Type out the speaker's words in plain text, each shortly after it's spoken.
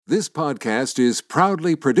This podcast is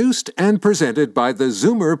proudly produced and presented by the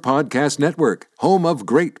Zoomer Podcast Network, home of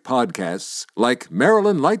great podcasts like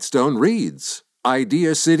Marilyn Lightstone Reads,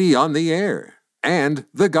 Idea City on the Air, and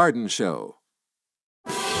The Garden Show.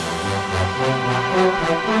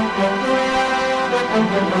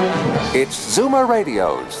 It's Zoomer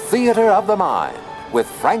Radio's Theater of the Mind with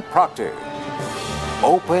Frank Proctor.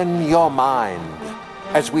 Open your mind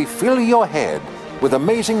as we fill your head with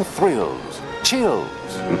amazing thrills, chills,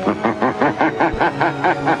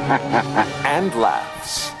 and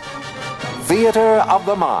laughs. Theater of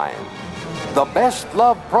the Mind. The best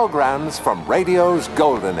love programs from radio's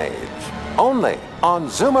golden age. Only on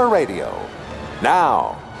Zoomer Radio.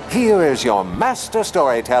 Now, here is your master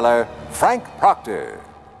storyteller, Frank Proctor.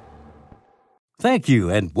 Thank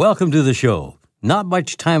you, and welcome to the show. Not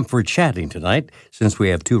much time for chatting tonight, since we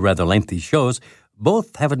have two rather lengthy shows.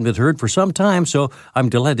 Both haven't been heard for some time, so I'm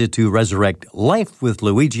delighted to resurrect Life with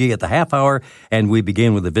Luigi at the half hour, and we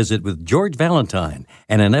begin with a visit with George Valentine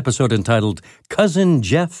and an episode entitled Cousin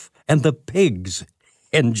Jeff and the Pigs.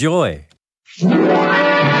 Enjoy. Your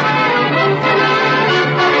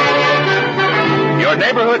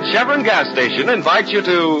neighborhood Chevron gas station invites you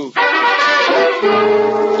to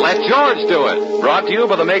Let George Do It. Brought to you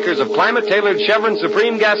by the makers of climate-tailored Chevron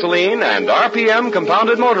Supreme Gasoline and RPM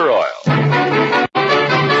Compounded Motor Oil.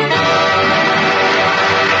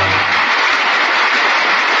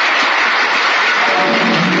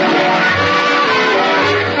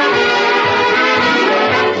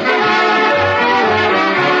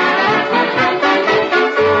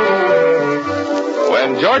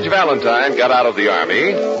 George Valentine got out of the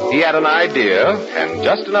Army. He had an idea and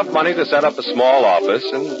just enough money to set up a small office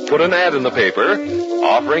and put an ad in the paper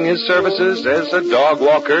offering his services as a dog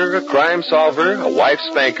walker, a crime solver, a wife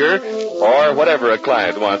spanker, or whatever a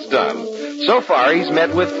client wants done. So far, he's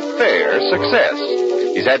met with fair success.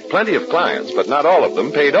 He's had plenty of clients, but not all of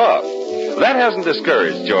them paid off. That hasn't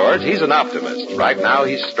discouraged George. He's an optimist. Right now,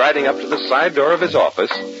 he's striding up to the side door of his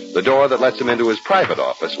office, the door that lets him into his private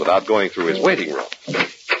office without going through his waiting room.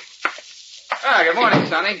 Good morning,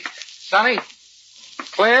 Sonny. Sonny?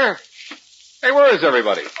 Claire? Hey, where is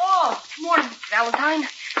everybody? Oh, good morning, Mr. Valentine.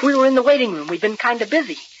 We were in the waiting room. We've been kind of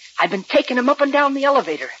busy. I've been taking him up and down the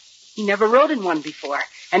elevator. He never rode in one before.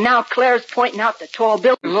 And now Claire's pointing out the tall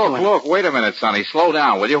building. Look, wait a minute, Sonny. Slow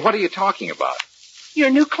down, will you? What are you talking about? Your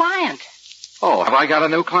new client. Oh, have I got a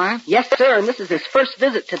new client? Yes, sir, and this is his first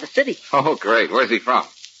visit to the city. Oh, great. Where's he from?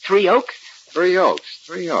 Three Oaks. Three Oaks.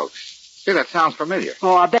 Gee, that sounds familiar.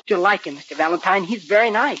 Oh, I bet you'll like him, Mr. Valentine. He's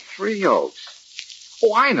very nice. Three Oaks.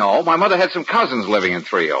 Oh, I know. My mother had some cousins living in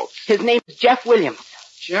Three Oaks. His name is Jeff Williams.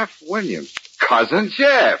 Jeff Williams. Cousin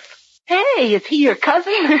Jeff. Hey, is he your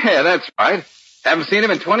cousin? Yeah, that's right. Haven't seen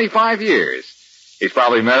him in 25 years. He's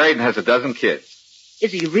probably married and has a dozen kids.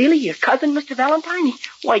 Is he really your cousin, Mr. Valentine?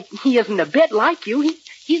 Why, he isn't a bit like you.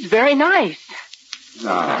 He's very nice.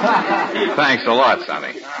 Oh, thanks a lot,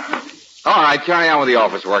 Sonny. All right, carry on with the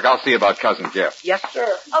office work. I'll see about Cousin Jeff. Yes, sir.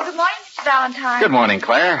 Oh, good morning, Mr. Valentine. Good morning,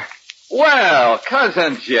 Claire. Well,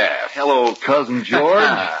 Cousin Jeff. Hello, Cousin George.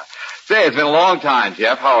 Say, it's been a long time,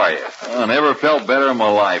 Jeff. How are you? I never felt better in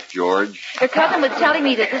my life, George. Your cousin was telling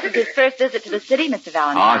me that this is his first visit to the city, Mr.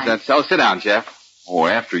 Valentine. Oh, is that so? Sit down, Jeff. Oh,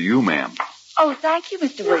 after you, ma'am. Oh, thank you,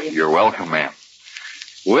 Mr. Williams. You're welcome, ma'am.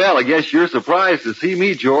 Well, I guess you're surprised to see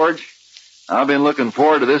me, George. I've been looking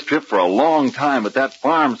forward to this trip for a long time, but that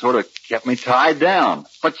farm sort of kept me tied down.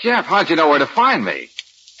 But, Jeff, how'd you know where to find me?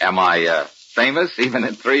 Am I, famous, even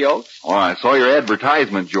in Three Oaks? Oh, I saw your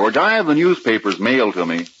advertisement, George. I have the newspapers mailed to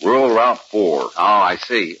me. Rural Route 4. Oh, I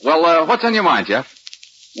see. Well, what's on your mind, Jeff?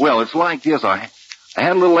 Well, it's like this. I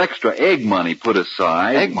had a little extra egg money put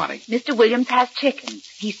aside. Egg money? Mr. Williams has chickens.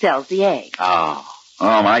 He sells the eggs. Oh,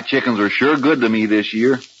 my chickens are sure good to me this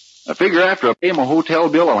year. I figure after I pay my hotel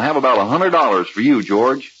bill, I'll have about $100 for you,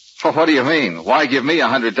 George. Well, what do you mean? Why give me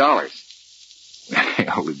 $100?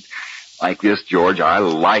 Like this, George, I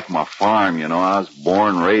like my farm, you know. I was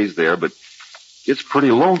born and raised there, but it's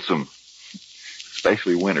pretty lonesome,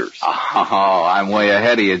 especially winters. Oh, I'm way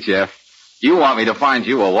ahead of you, Jeff. You want me to find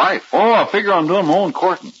you a wife. Oh, I figure I'm doing my own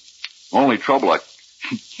courting. Only trouble, I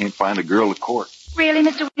can't find a girl to court. Really,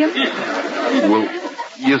 Mr. Williams? Well,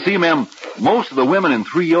 you see, ma'am, most of the women in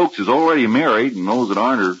Three Oaks is already married, and those that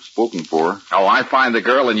aren't are spoken for. Oh, I find the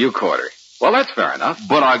girl and you court her. Well, that's fair enough.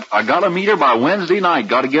 But I gotta meet her by Wednesday night.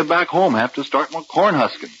 Gotta get back home. Have to start my corn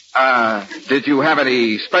husking. Did you have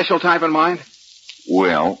any special type in mind?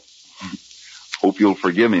 Well, hope you'll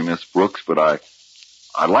forgive me, Miss Brooks, but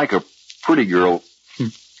I like a pretty girl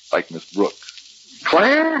like Miss Brooks.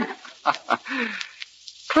 Claire?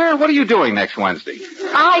 Claire, what are you doing next Wednesday?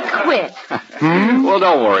 I quit. Well,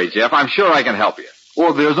 don't worry, Jeff. I'm sure I can help you.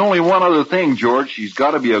 Well, there's only one other thing, George. She's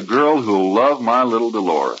got to be a girl who'll love my little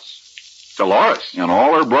Dolores. Dolores? And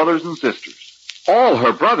all her brothers and sisters. All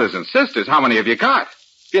her brothers and sisters? How many have you got?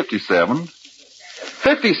 57.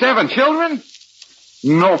 57 children?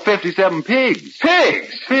 No, 57 pigs.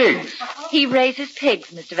 Pigs? Pigs. He raises pigs,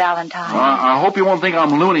 Mr. Valentine. I hope you won't think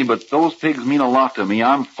I'm loony, but those pigs mean a lot to me.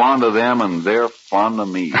 I'm fond of them, and they're fond of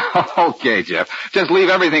me. Okay, Jeff. Just leave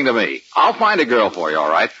everything to me. I'll find a girl for you, all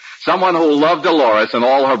right? Someone who'll love Dolores and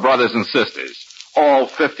all her brothers and sisters. All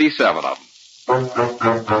 57 of them.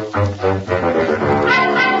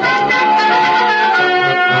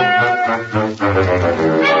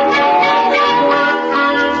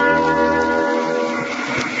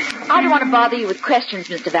 I don't want to bother you with questions,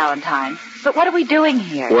 Mr. Valentine, but what are we doing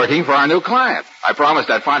here? Working for our new client. I promised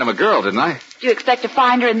I'd find him a girl, didn't I? Do you expect to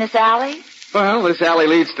find her in this alley? Well, this alley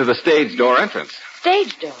leads to the stage door entrance.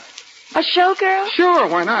 Stage door? A showgirl? Sure,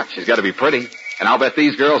 why not? She's got to be pretty. And I'll bet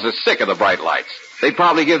these girls are sick of the bright lights. They'd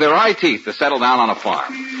probably give their eye teeth to settle down on a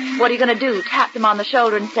farm. What are you going to do? Tap them on the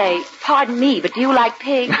shoulder and say, "Pardon me, but do you like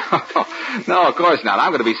pigs?" No, of course not.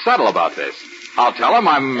 I'm going to be subtle about this. I'll tell them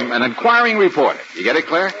I'm an inquiring reporter. You get it,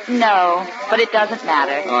 Claire? No, but it doesn't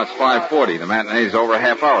matter. Oh, it's 5:40. The matinee's over a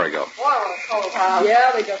half hour ago.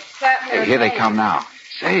 Yeah, they just sat Hey, here they come now.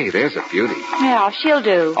 Say, there's a beauty. Yeah, she'll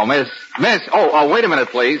do. Oh, miss. Oh, wait a minute,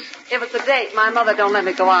 please. If it's a date, my mother don't let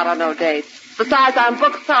me go out on no dates. Besides, I'm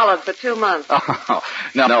booked solid for 2 months. Oh,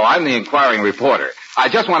 no, I'm the inquiring reporter. I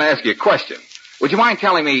just want to ask you a question. Would you mind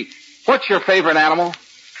telling me, what's your favorite animal?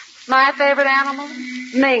 My favorite animal?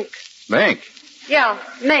 Mink. Mink. Yeah,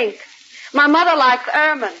 mink. My mother likes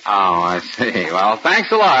ermine. Oh, I see. Well,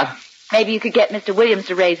 thanks a lot. Maybe you could get Mr. Williams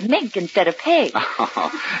to raise mink instead of pigs.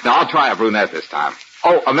 Now, I'll try a brunette this time.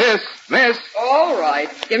 Oh, miss. All right.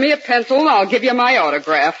 Give me a pencil and I'll give you my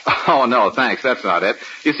autograph. Oh, no, thanks. That's not it.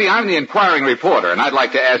 You see, I'm the inquiring reporter, and I'd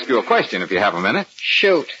like to ask you a question if you have a minute.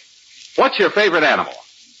 Shoot. What's your favorite animal?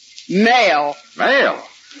 Male. Male.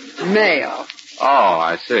 Male. Oh,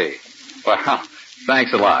 I see. Well,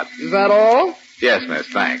 thanks a lot. Is that all? Yes, miss,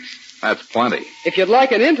 thanks. That's plenty. If you'd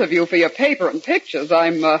like an interview for your paper and pictures,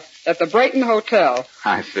 I'm at the Brayton Hotel.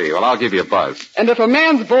 I see. Well, I'll give you a buzz. And if a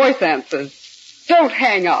man's voice answers, don't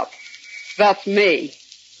hang up. That's me.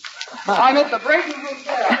 I'm at the Brayton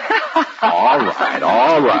Hotel.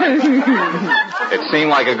 All right. It seemed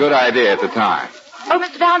like a good idea at the time. Oh,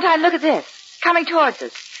 Mr. Valentine, look at this. Coming towards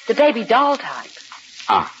us. The baby doll type.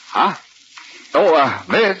 Uh-huh. Oh,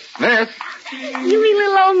 miss. You mean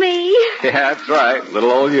little old me? Yeah, that's right.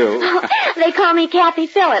 Little old you. They call me Kathy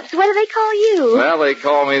Phillips. What do they call you? Well, they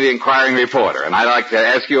call me the inquiring reporter, and I'd like to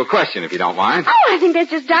ask you a question, if you don't mind. Oh, I think that's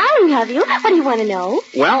just darling of you. What do you want to know?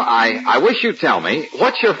 Well, I wish you'd tell me,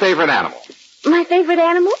 what's your favorite animal? My favorite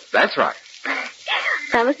animal? That's right.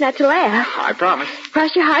 Promise not to laugh. I promise.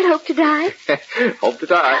 Cross your heart, hope to die. Hope to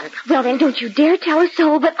die. Well, then, don't you dare tell a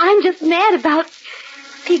soul, but I'm just mad about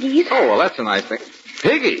piggies. Oh, well, that's a nice thing.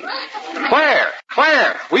 Piggies.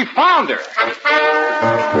 Claire, we found her.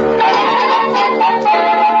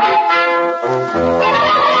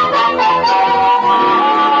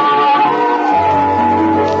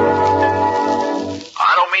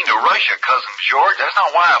 I don't mean to rush you, Cousin George. That's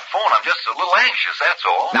not why I phoned. I'm just a little anxious, that's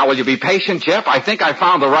all. Now, will you be patient, Jeff? I think I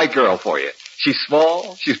found the right girl for you. She's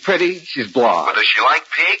small, she's pretty, she's blonde. But does she like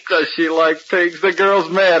pigs? Does she like pigs? The girl's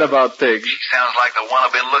mad about pigs. She sounds like the one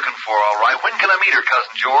I've been looking for, all right. When can I meet her,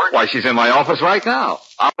 Cousin George? Why, she's in my office right now.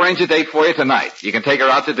 I'll arrange a date for you tonight. You can take her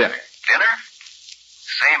out to dinner. Dinner?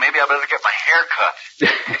 Say, maybe I better get my hair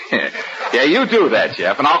cut. Yeah, you do that,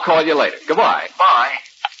 Jeff, and I'll call you later. Goodbye. Bye.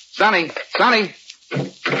 Sonny.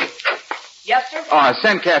 Yes, sir?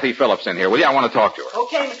 Send Kathy Phillips in here, will you? I want to talk to her.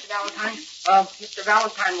 Okay, Mr. Valentine. Mr.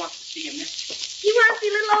 Valentine wants to see you, miss. You want to see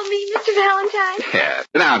little old me, Mr. Valentine? Yeah,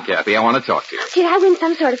 sit down, Kathy. I want to talk to you. Did I win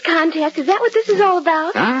some sort of contest? Is that what this is all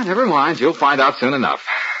about? Never mind. You'll find out soon enough.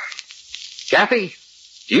 Kathy,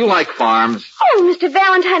 do you like farms? Oh, Mr.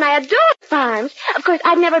 Valentine, I adore farms. Of course,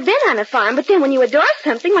 I've never been on a farm, but then when you adore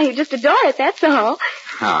something, well, you just adore it, that's all.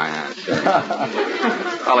 Oh, yeah, sure.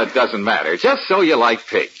 Well, it doesn't matter. Just so you like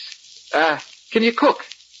pigs. Can you cook?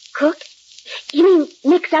 Cook? You mean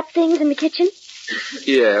mix up things in the kitchen?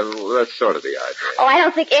 Yeah, well, that's sort of the idea. Oh, I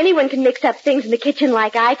don't think anyone can mix up things in the kitchen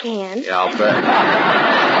like I can. Yeah, I'll bet.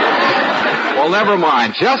 Well, never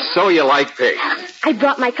mind. Just so you like pigs. I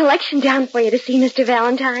brought my collection down for you to see, Mr.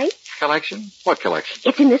 Valentine. Collection? What collection?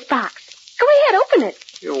 It's in this box. Go ahead, open it.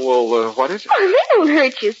 Yeah, well, what is it? Oh, they don't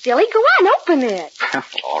hurt you, silly. Go on, open it.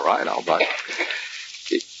 All right, I'll buy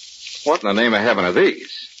it. What in the name of heaven are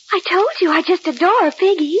these? I told you, I just adore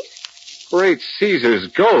piggies. Great Caesar's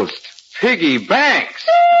ghost. Piggy Banks.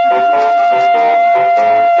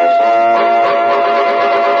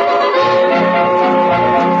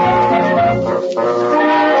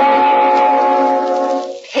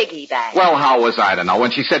 Piggy bank. Well, how was I to know?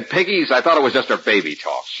 When she said piggies, I thought it was just her baby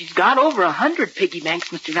talk. She's got over 100 piggy banks,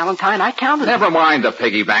 Mr. Valentine. I counted them. Never mind the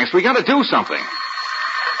piggy banks. We got to do something.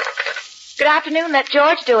 Good afternoon. Let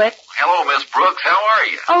George do it. Hello, Miss Brooks. How are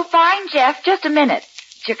you? Oh, fine, Jeff. Just a minute.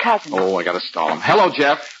 It's your cousin. Oh, I got to stall him. Hello,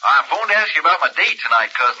 Jeff. I phoned to ask you about my date tonight,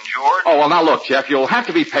 Cousin George. Oh, well, now look, Jeff, you'll have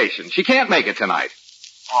to be patient. She can't make it tonight.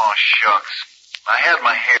 Oh, shucks. I had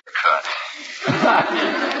my hair cut.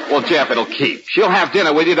 Well, Jeff, it'll keep. She'll have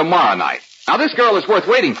dinner with you tomorrow night. Now, this girl is worth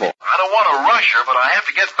waiting for. I don't want to rush her, but I have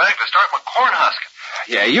to get back to start my corn husking.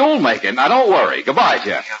 Yeah, you'll make it. Now, don't worry. Goodbye,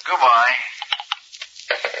 Jeff. Yeah, goodbye.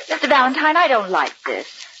 Mr. Valentine, I don't like this.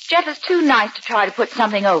 Jeff is too nice to try to put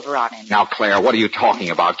something over on him. Now, Claire, what are you talking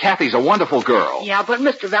about? Kathy's a wonderful girl. Yeah, but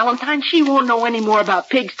Mr. Valentine, she won't know any more about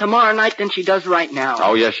pigs tomorrow night than she does right now.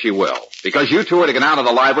 Oh, yes, she will. Because you two are to get out of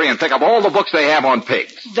the library and pick up all the books they have on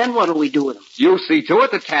pigs. Then what'll we do with them? You see to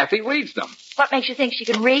it that Kathy reads them. What makes you think she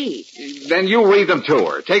can read? Then you read them to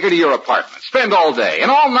her. Take her to your apartment. Spend all day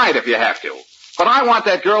and all night if you have to. But I want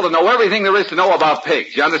that girl to know everything there is to know about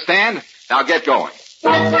pigs. You understand? Now get going.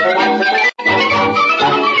 Chandler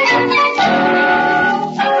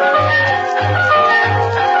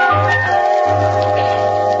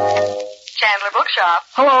Bookshop.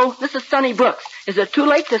 Hello, this is Sonny Brooks. Is it too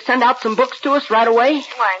late to send out some books to us right away?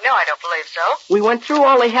 Why, no, I don't believe so. We went through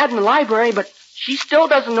all they had in the library, but she still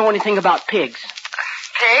doesn't know anything about pigs.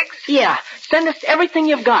 Pigs? Yeah, send us everything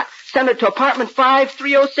you've got. Send it to apartment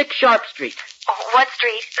 5306 Sharp Street. Oh, what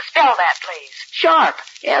street? Spell that, please. Sharp.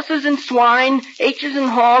 S is in swine, H is in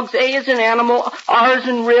hogs, A is in animal, R is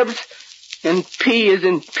in ribs, and P is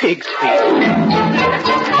in pig's feet.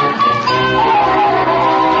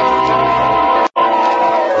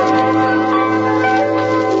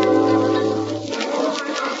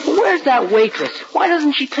 Where's that waitress? Why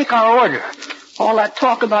doesn't she take our order? All that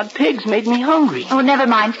talk about pigs made me hungry. Oh, never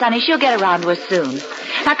mind, Sonny. She'll get around to us soon.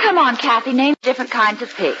 Now, come on, Kathy. Name different kinds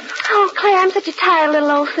of pigs. Oh, Claire, I'm such a tired little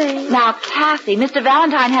old thing. Now, Kathy, Mr.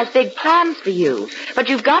 Valentine has big plans for you, but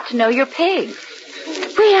you've got to know your pigs.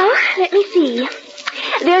 Well, let me see.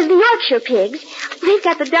 There's the Yorkshire pigs. They've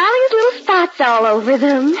got the darlingest little spots all over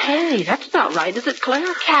them. Hey, that's not right, is it,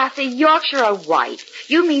 Claire? Kathy, Yorkshire are white.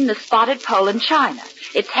 You mean the spotted Poland China.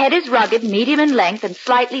 Its head is rugged, medium in length, and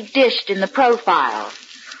slightly dished in the profile.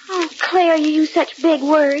 Oh, Claire, you use such big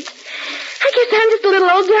words. I guess I'm just a little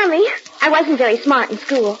old dummy. I wasn't very smart in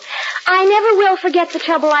school. I never will forget the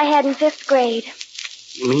trouble I had in 5th grade.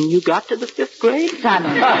 You mean you got to the 5th grade? Sonny.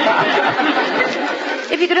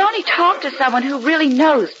 If you could only talk to someone who really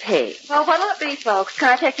knows pigs. Well, what'll it be, folks? Can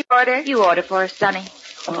I take your order? You order for us, Sonny.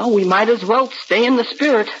 Well, we might as well stay in the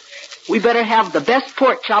spirit. We better have the best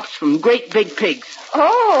pork chops from great big pigs.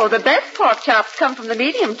 Oh, the best pork chops come from the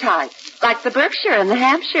medium type, like the Berkshire and the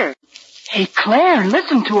Hampshire. Hey, Claire,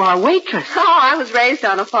 listen to our waitress. Oh, I was raised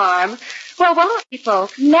on a farm. Well, what'll it be,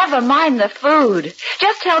 folks? Never mind the food.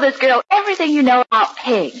 Just tell this girl everything you know about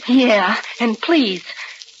pigs. Yeah, and please,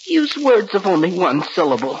 use words of only one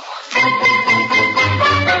syllable.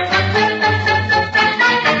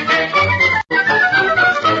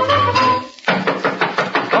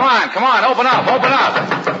 Come on, open up.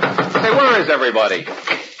 Say, where is everybody?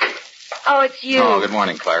 Oh, it's you. Oh, good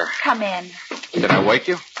morning, Claire. Come in. Did I wake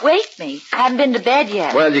you? Wake me. I haven't been to bed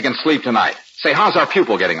yet. Well, you can sleep tonight. Say, how's our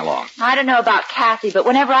pupil getting along? I don't know about Kathy, but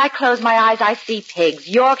whenever I close my eyes, I see pigs.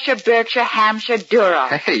 Yorkshire, Berkshire, Hampshire, Durham.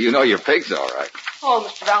 Hey, you know your pigs all right. Oh,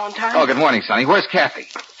 Mr. Valentine. Oh, good morning, Sonny. Where's Kathy?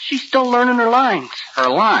 She's still learning her lines. Her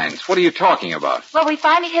lines? What are you talking about? Well, we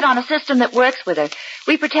finally hit on a system that works with her.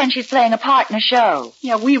 We pretend she's playing a part in a show.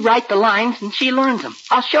 Yeah, we write the lines and she learns them.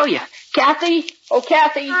 I'll show you. Kathy? Oh,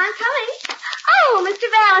 Kathy. I'm coming. Oh, Mr.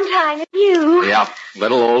 Valentine, it's you. Yep,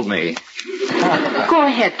 little old me. Go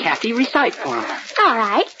ahead, Kathy. Recite for him. All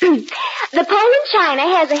right. The Poland China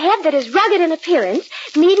has a head that is rugged in appearance,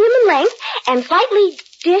 medium in length, and slightly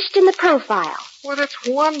dished in the profile. Well, that's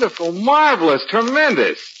wonderful, marvelous,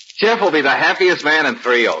 tremendous. Jeff will be the happiest man in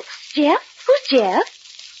Three Oaks. Jeff? Who's Jeff?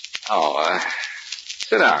 Oh,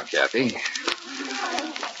 sit down, Kathy.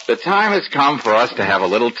 The time has come for us to have a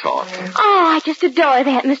little talk. Oh, I just adore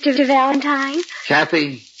that, Mr. Valentine.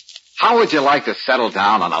 Kathy, how would you like to settle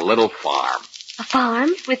down on a little farm? A farm?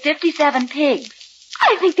 With 57 pigs.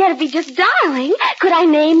 I think that'd be just darling. Could I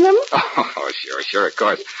name them? Oh, sure, of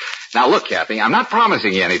course. Now, look, Kathy, I'm not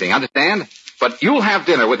promising you anything, understand? But you'll have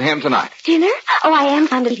dinner with him tonight. Dinner? Oh, I am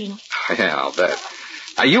fond of eating. Yeah, I'll bet.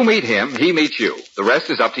 Now, you meet him, he meets you. The rest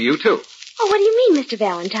is up to you, too. Oh, what do you mean, Mr.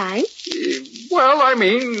 Valentine? Well, I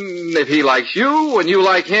mean, if he likes you and you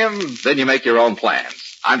like him, then you make your own plans.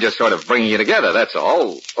 I'm just sort of bringing you together, that's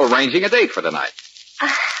all. Arranging a date for the night.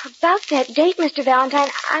 About that date, Mr. Valentine,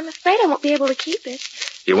 I'm afraid I won't be able to keep it.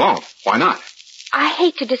 You won't? Why not? I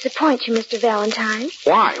hate to disappoint you, Mr. Valentine.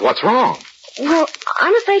 Why? What's wrong? Well,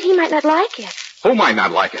 I'm afraid he might not like it. Who might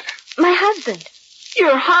not like it? My husband.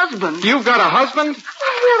 Your husband? You've got a husband?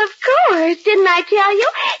 Well, of course. Didn't I tell you?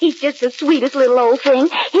 He's just the sweetest little old thing.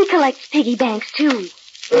 He collects piggy banks, too.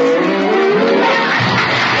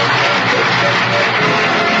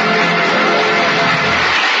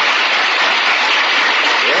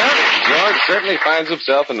 George certainly finds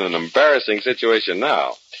himself in an embarrassing situation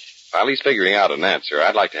now. While he's figuring out an answer,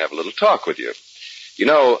 I'd like to have a little talk with you. You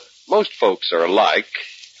know, most folks are alike.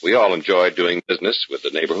 We all enjoy doing business with the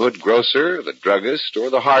neighborhood grocer, the druggist, or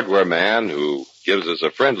the hardware man who gives us a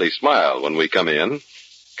friendly smile when we come in.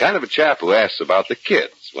 Kind of a chap who asks about the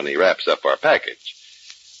kids when he wraps up our package.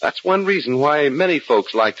 That's one reason why many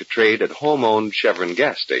folks like to trade at home-owned Chevron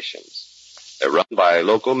gas stations. They're run by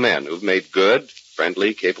local men who've made good,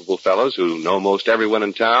 friendly, capable fellows who know most everyone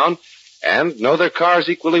in town and know their cars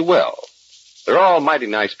equally well. They're all mighty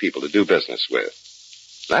nice people to do business with.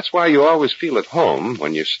 That's why you always feel at home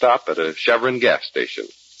when you stop at a Chevron gas station.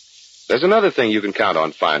 There's another thing you can count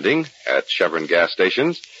on finding at Chevron gas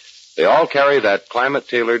stations. They all carry that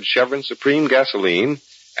climate-tailored Chevron Supreme gasoline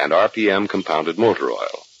and RPM compounded motor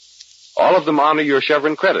oil. All of them honor your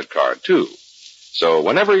Chevron credit card, too. So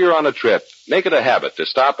whenever you're on a trip, make it a habit to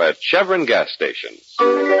stop at Chevron gas stations.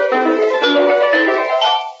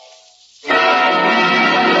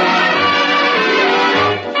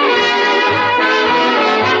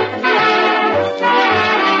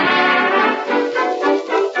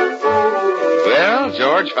 Well,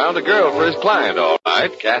 George found a girl for his client, all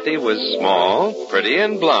right. Kathy was small, pretty,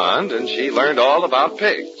 and blonde, and she learned all about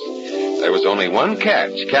pigs. There was only one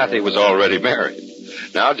catch. Kathy was already married.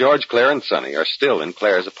 Now George, Claire, and Sonny are still in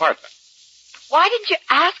Claire's apartment. Why didn't you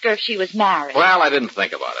ask her if she was married? Well, I didn't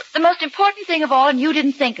think about it. The most important thing of all, and you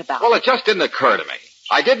didn't think about Well, it. it just didn't occur to me.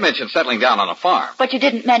 I did mention settling down on a farm. But you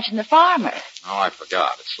didn't mention the farmer. Oh, I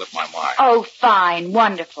forgot. It slipped my mind. Oh, fine.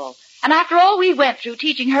 Wonderful. And after all we went through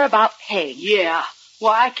teaching her about pigs. Yeah.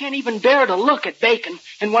 Well, I can't even bear to look at bacon.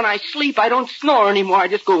 And when I sleep, I don't snore anymore. I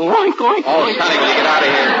just go oink, oink, Oh, oink. Sonny, will you get out of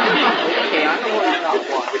here? Okay, I know what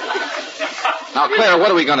I Now, Claire, what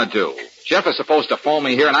are we going to do? Jeff is supposed to phone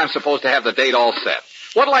me here, and I'm supposed to have the date all set.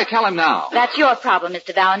 What'll I tell him now? That's your problem,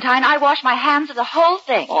 Mr. Valentine. I wash my hands of the whole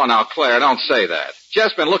thing. Oh, now, Claire, don't say that.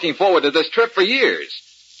 Jeff's been looking forward to this trip for years.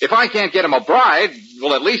 If I can't get him a bride,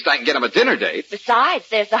 well, at least I can get him a dinner date. Besides,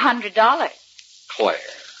 there's the $100. Claire,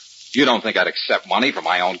 you don't think I'd accept money from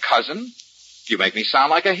my own cousin? You make me sound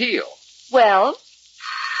like a heel. Well?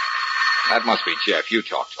 That must be Jeff you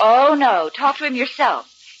talked to. Oh, no. Talk to him yourself.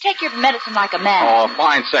 Take your medicine like a man. Oh,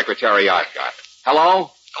 fine secretary I've got. Hello?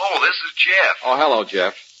 Hello, this is Jeff. Oh, hello,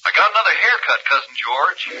 Jeff. I got another haircut, Cousin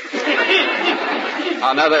George.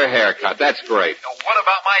 Another haircut. That's great. Now, what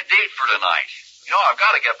about my date for tonight? You know, I've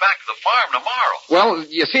got to get back to the farm tomorrow. Well,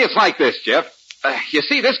 you see, it's like this, Jeff. You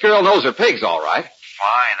see, this girl knows her pigs all right.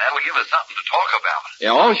 Fine, that'll give us something to talk about. You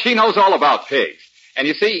know, she knows all about pigs. And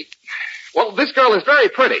you see, well, this girl is very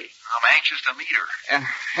pretty. I'm anxious to meet her.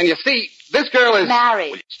 And you see, this girl is... Married.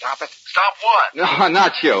 Will you stop it? Stop what? No,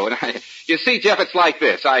 not you. You see, Jeff, it's like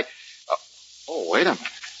this. Oh, wait a minute.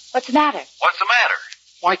 What's the matter? What's the matter?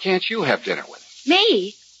 Why can't you have dinner with him?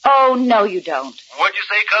 Me? Oh, no, you don't. What'd you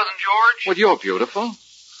say, Cousin George? Well, you're beautiful.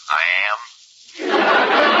 I am.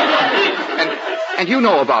 And you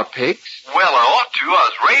know about pigs. Well, I ought to. I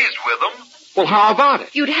was raised with them. Well, how about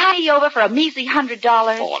it? You'd hand me over for a measly $100.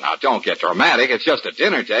 Oh, now, don't get dramatic. It's just a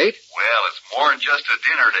dinner date. Well, it's more than just a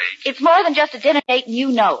dinner date. It's more than just a dinner date, and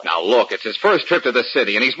you know it. Now, look, it's his first trip to the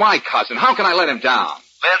city, and he's my cousin. How can I let him down?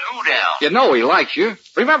 Let who down? You know he likes you.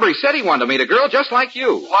 Remember, he said he wanted to meet a girl just like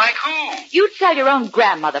you. Like who? You'd sell your own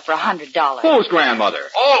grandmother for $100. Whose grandmother?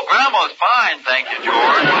 Oh, Grandma's fine, thank you, George.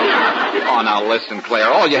 Oh, now listen,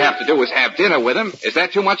 Claire. All you have to do is have dinner with him. Is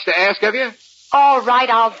that too much to ask of you? All right,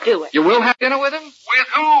 I'll do it. You will have dinner with him? With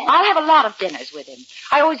who? I'll have a lot of dinners with him.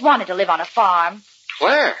 I always wanted to live on a farm.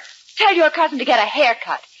 Claire. Tell your cousin to get a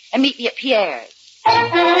haircut and meet me at Pierre's.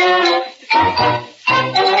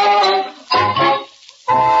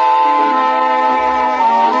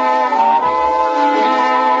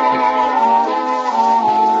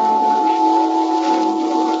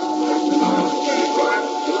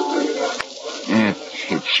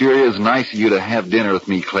 It sure is nice of you to have dinner with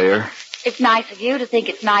me, Claire. It's nice of you to think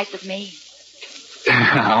it's nice of me.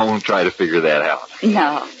 I won't try to figure that out.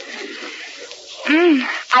 No.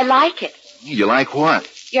 I like it. You like what?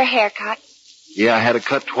 Your haircut. Yeah, I had it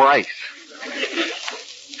cut twice.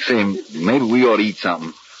 Say, maybe we ought to eat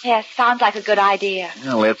something. Yes, sounds like a good idea.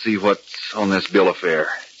 Now, let's see what's on this bill of fare.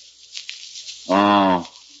 Oh,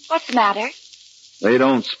 What's the matter? they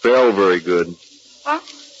don't spell very good. Huh?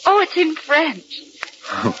 Oh, it's in French.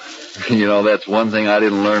 You know, that's one thing I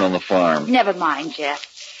didn't learn on the farm. Never mind, Jeff.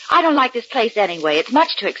 I don't like this place anyway. It's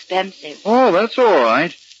much too expensive. Oh, that's all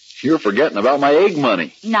right. You're forgetting about my egg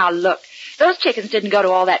money. Now, look. Those chickens didn't go to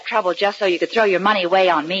all that trouble just so you could throw your money away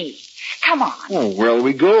on me. Come on. Oh, where'll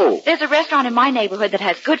we go? There's a restaurant in my neighborhood that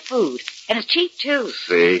has good food. And it's cheap, too.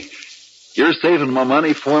 See, you're saving my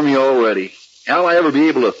money for me already. How'll I ever be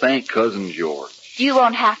able to thank Cousin George? You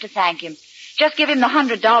won't have to thank him. Just give him the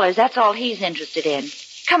 $100. That's all he's interested in.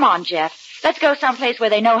 Come on, Jeff. Let's go someplace where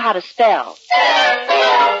they know how to spell.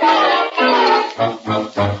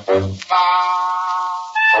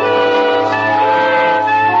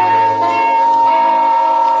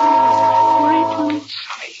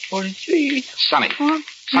 Sonny.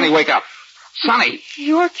 Sonny, wake up. Sonny.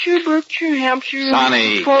 Yorkshire, Berkshire, Hampshire,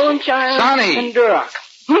 Sonny. Polandshire, Sonny. and Duroc.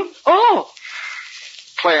 Oh,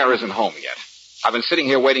 Claire isn't home yet. I've been sitting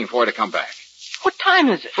here waiting for her to come back. what time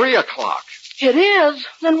is it? 3 o'clock. It is?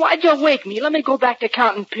 Then why'd you wake me? Let me go back to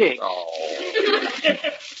counting pigs. Oh.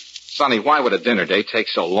 Sonny, why would a dinner date take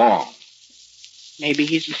so long? Maybe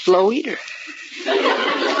he's a slow eater.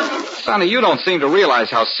 Sonny, you don't seem to realize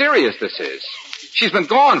how serious this is. She's been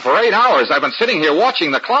gone for 8 hours. I've been sitting here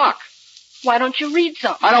watching the clock. Why don't you read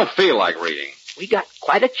something? I don't feel like reading. We got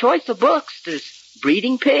quite a choice of books. There's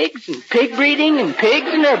breeding pigs and pig breeding and pigs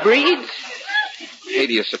and their breeds. Hey,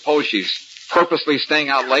 do you suppose she's purposely staying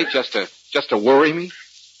out late just to worry me?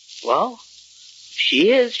 Well, if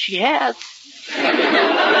she is, she has.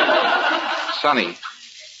 Sonny,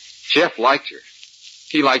 Jeff liked her.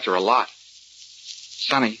 He liked her a lot.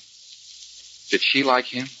 Sonny, did she like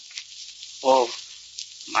him? Well,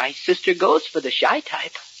 my sister goes for the shy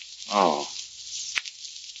type. Oh.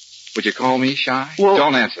 Would you call me shy? Well-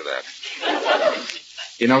 Don't answer that.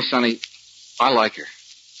 You know, Sonny, I like her.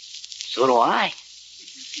 So do I.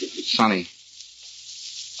 Sonny,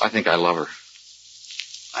 I think I love her.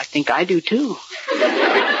 I think I do, too.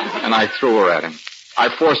 And I threw her at him.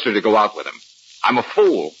 I forced her to go out with him. I'm a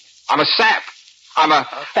fool. I'm a sap. I'm a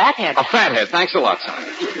fathead. A fathead. Thanks a lot, Sonny.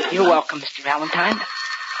 You're welcome, Mr. Valentine.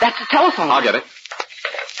 That's the telephone. I'll get it.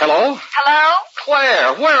 Hello? Hello?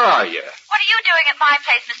 Claire, where are you? What are you doing at my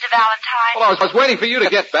place, Mr. Valentine? Well, I was waiting for you to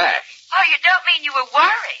get back. Oh, you don't mean you were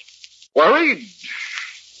worried. Worried?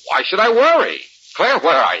 Why should I worry? Claire,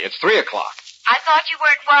 where are you? It's 3 o'clock. I thought you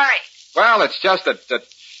weren't worried. Well, it's just that,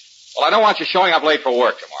 well, I don't want you showing up late for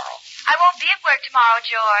work tomorrow. I won't be at work tomorrow,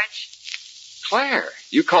 George. Claire,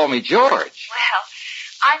 you call me George. Well,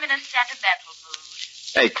 I'm in a sentimental mood.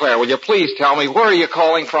 Hey, Claire, will you please tell me, where are you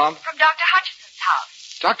calling from? From Dr. Hutchison's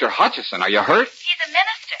house. Dr. Hutchison, are you hurt? He's a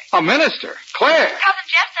minister. A minister? Claire! Cousin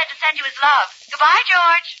Jeff said to send you his love. Goodbye,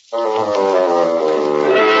 George.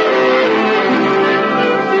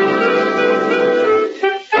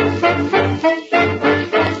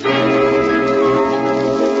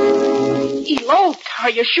 Eloped. Are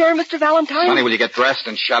you sure, Mr. Valentine? Sonny, will you get dressed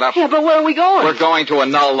and shut up? Yeah, but where are we going? We're going to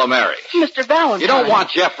annul the marriage. Mr. Valentine. You don't want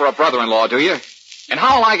Jeff for a brother-in-law, do you? And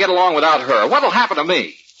how'll I get along without her? What'll happen to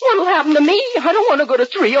me? What'll happen to me? I don't want to go to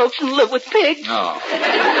Three Oaks and live with pigs.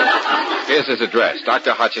 Oh. Here's his address.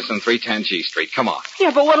 Dr. Hutchison, 310 G Street. Come on.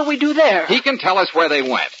 Yeah, but what'll we do there? He can tell us where they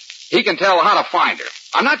went. He can tell how to find her.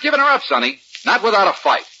 I'm not giving her up, Sonny. Not without a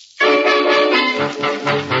fight.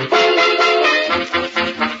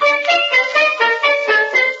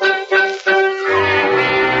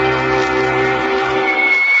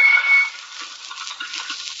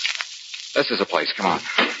 This is a place. Come on.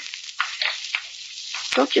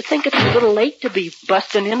 Don't you think it's a little late to be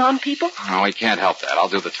busting in on people? No, we can't help that. I'll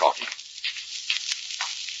do the talking.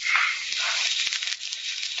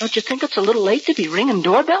 Don't you think it's a little late to be ringing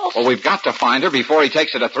doorbells? Well, we've got to find her before he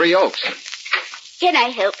takes her to Three Oaks. Can I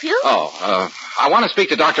help you? Oh, I want to speak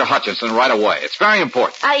to Dr. Hutchinson right away. It's very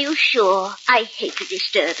important. Are you sure? I hate to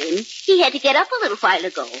disturb him. He had to get up a little while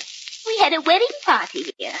ago. We had a wedding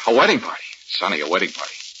party here. A wedding party? Sonny, a wedding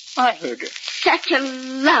party. I heard her. Such a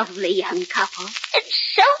lovely young couple. And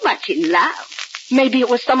so much in love. Maybe it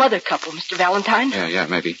was some other couple, Mr. Valentine. Yeah,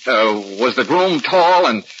 maybe. Was the groom tall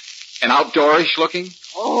and outdoorish looking?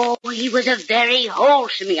 Oh, he was a very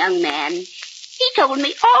wholesome young man. He told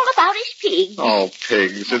me all about his pigs. Oh,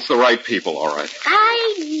 pigs. It's the right people, all right.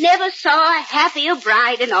 I never saw a happier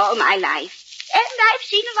bride in all my life. And I've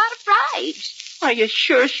seen a lot of brides. Are you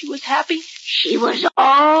sure she was happy? She was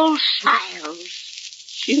all smiles.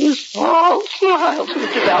 She was all smiles,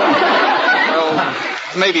 Mr. Valentine. Well,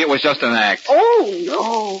 maybe it was just an act. Oh,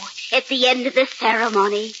 no. At the end of the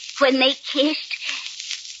ceremony, when they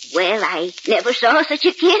kissed, well, I never saw such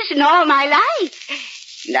a kiss in all my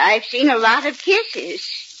life. And I've seen a lot of kisses.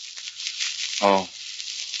 Oh.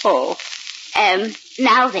 Oh.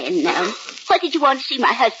 Now then, what did you want to see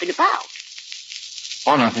my husband about?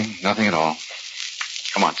 Oh, nothing. Nothing at all.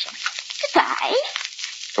 Come on, Sonny. Goodbye.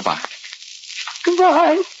 Goodbye.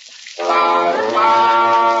 Goodbye.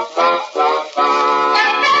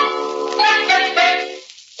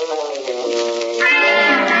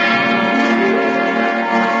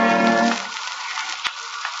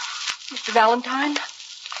 Mr. Valentine?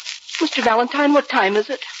 Mr. Valentine, what time is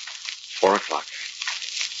it? 4 o'clock.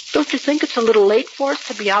 Don't you think it's a little late for us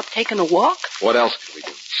to be out taking a walk? What else could we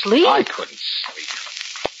do? Sleep? I couldn't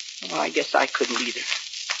sleep. Well, I guess I couldn't either.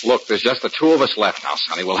 Look, there's just the two of us left now,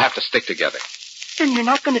 Sonny. We'll have to stick together. Then you're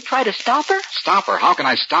not going to try to stop her? Stop her? How can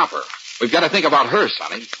I stop her? We've got to think about her,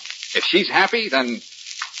 Sonny. If she's happy, then,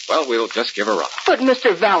 well, we'll just give her up. But,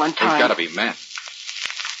 Mr. Valentine... We've got to be men.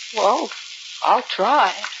 Well, I'll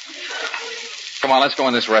try. Come on, let's go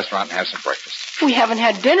in this restaurant and have some breakfast. We haven't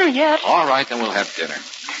had dinner yet. All right, then we'll have dinner.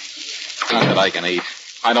 Not that I can eat.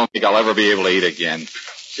 I don't think I'll ever be able to eat again.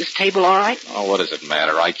 Is this table all right? Oh, what does it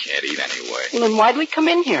matter? I can't eat anyway. Well, then why'd we come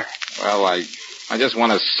in here? Well, I just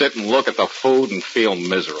want to sit and look at the food and feel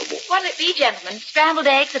miserable. What'll it be, gentlemen? Scrambled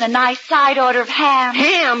eggs and a nice side order of ham.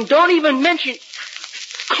 Ham? Don't even mention...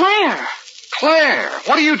 Claire! Claire,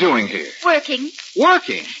 what are you doing here? Working.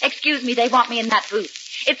 Working? Excuse me, they want me in that booth.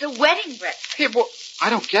 It's a wedding breakfast. Hey, well, I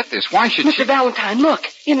don't get this. Why should Mr. Valentine, look.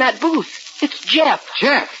 In that booth. It's Jeff.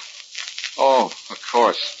 Jeff? Oh, of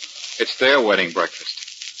course. It's their wedding breakfast.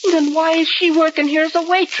 Then why is she working here as a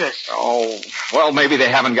waitress? Oh, well, maybe they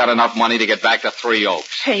haven't got enough money to get back to Three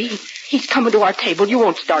Oaks. Hey, he's coming to our table. You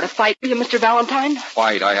won't start a fight, will you, Mr. Valentine?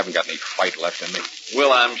 Fight? I haven't got any fight left in me.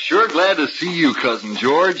 Well, I'm sure glad to see you, Cousin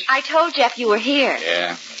George. I told Jeff you were here.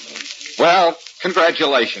 Yeah. Well,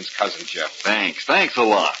 congratulations, Cousin Jeff. Thanks a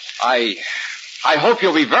lot. I hope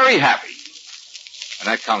you'll be very happy. And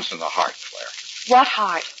that comes from the heart, Claire. What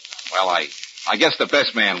heart? Well, I guess the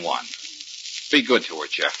best man won. Be good to her,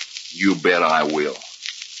 Jeff. You bet I will.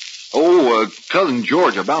 Oh, Cousin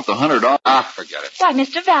George, about the $100. Ah, forget it. Why,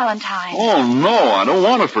 Mr. Valentine. Oh, no, I don't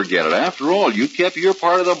want to forget it. After all, you kept your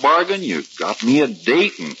part of the bargain. You got me a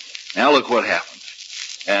date, and now look what happened.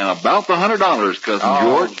 And about the $100, Cousin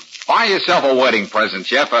George. Buy yourself a wedding present,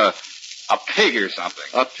 Jeff. A pig or something.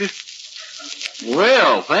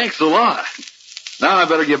 Well, thanks a lot. Now I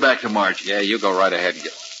better get back to Margie. Yeah, you go right ahead and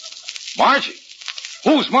get... Margie?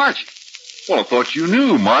 Who's Margie? Well, I thought you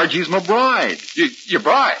knew. Margie's my bride. Your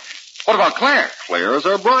bride? What about Claire? Claire's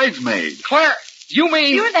our bridesmaid. Claire? You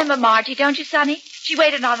mean... You remember Margie, don't you, Sonny? She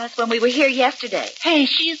waited on us when we were here yesterday. Hey,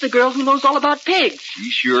 she's the girl who knows all about pigs. She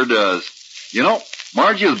sure does. You know,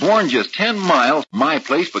 Margie was born just 10 miles from my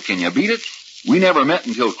place, but can you beat it? We never met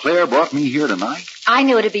until Claire brought me here tonight. I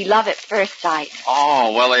knew it'd be love at first sight.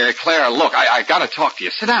 Oh, well, Claire, look, I got to talk to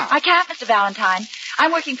you. Sit down. I can't, Mr. Valentine.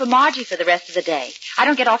 I'm working for Margie for the rest of the day. I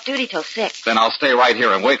don't get off duty till 6. Then I'll stay right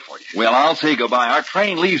here and wait for you. Well, I'll say goodbye. Our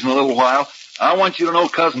train leaves in a little while. I want you to know,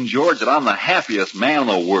 Cousin George, that I'm the happiest man in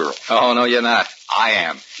the world. Oh, no, you're not. I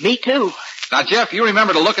am. Me too. Now, Jeff, you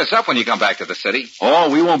remember to look us up when you come back to the city.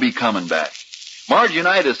 Oh, we won't be coming back. Margie and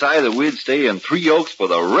I decided that we'd stay in Three Oaks for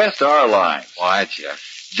the rest of our lives. Why, Jeff?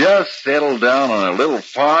 Just settle down on a little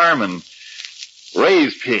farm and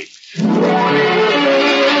raise pigs.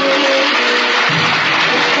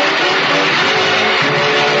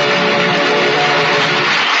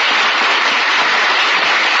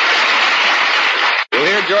 We'll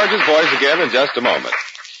hear George's voice again in just a moment.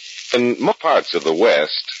 In most parts of the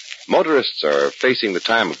West, motorists are facing the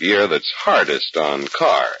time of year that's hardest on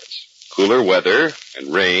cars. Cooler weather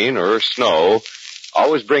and rain or snow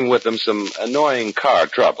always bring with them some annoying car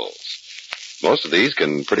troubles. Most of these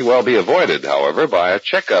can pretty well be avoided, however, by a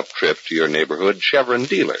checkup trip to your neighborhood Chevron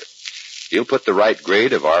dealer. He'll put the right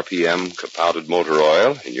grade of RPM compounded motor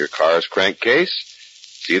oil in your car's crankcase,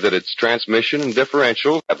 see that its transmission and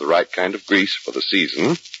differential have the right kind of grease for the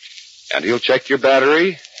season, and he'll check your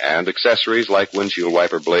battery and accessories like windshield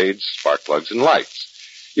wiper blades, spark plugs, and lights.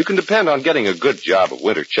 You can depend on getting a good job of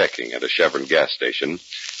winter checking at a Chevron gas station.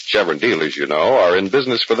 Chevron dealers, you know, are in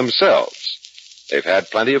business for themselves. They've had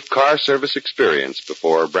plenty of car service experience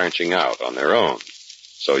before branching out on their own.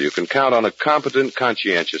 So you can count on a competent,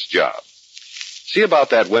 conscientious job. See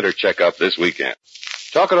about that winter checkup this weekend.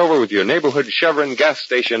 Talk it over with your neighborhood Chevron gas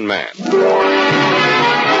station man.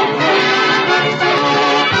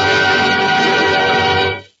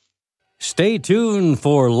 Stay tuned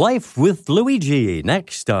for Life with Luigi,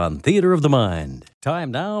 next on Theater of the Mind. Time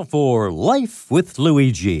now for Life with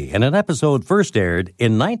Luigi, and an episode first aired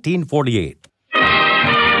in 1948.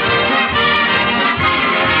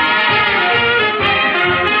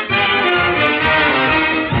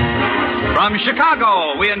 From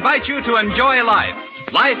Chicago, we invite you to enjoy life.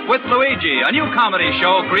 Life with Luigi, a new comedy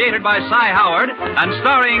show created by Cy Howard and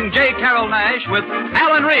starring J. Carrol Naish with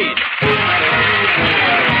Alan Reed.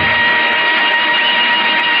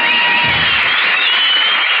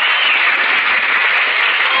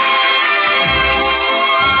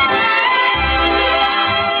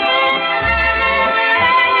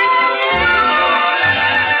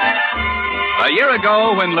 A year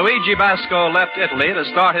ago, when Luigi Basco left Italy to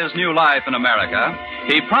start his new life in America,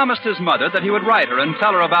 he promised his mother that he would write her and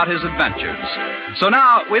tell her about his adventures. So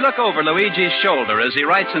now we look over Luigi's shoulder as he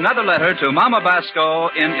writes another letter to Mama Basco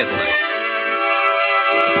in Italy.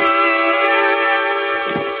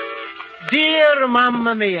 Dear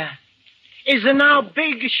Mamma Mia, is now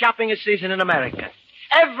big shopping season in America.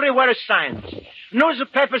 Everywhere is signs.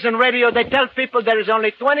 Newspapers and radio, they tell people there is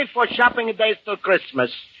only 24 shopping days till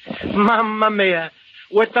Christmas. Mamma Mia,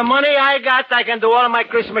 with the money I got, I can do all of my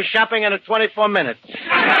Christmas shopping in 24 minutes.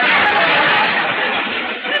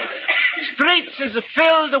 Streets is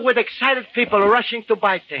filled with excited people rushing to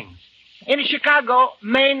buy things. In Chicago,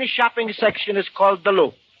 main shopping section is called the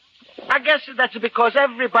Loop. I guess that's because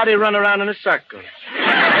everybody run around in a circle.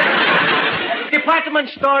 Department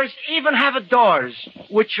stores even have doors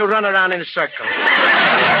which run around in a circle.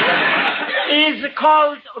 It's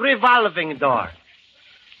called revolving door.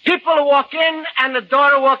 People walk in and the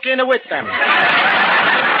door walk in with them.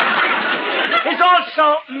 There's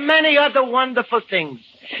also many other wonderful things.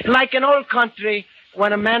 Like in old country,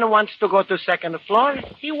 when a man wants to go to second floor,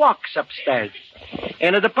 he walks upstairs.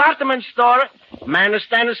 In a department store, man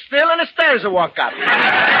stands still and the stairs walk up.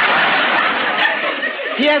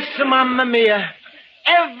 Yes, Mamma Mia.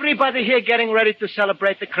 Everybody here getting ready to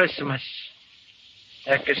celebrate the Christmas.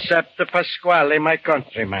 Except the Pasquale, my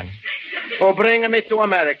countryman, who bring me to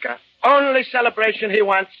America. Only celebration he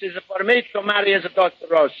wants is for me to marry his daughter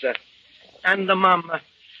Rosa. And the mama,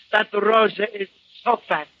 that Rosa is so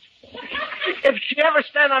fat. If she ever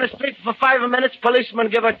stand on the street for 5 minutes, policemen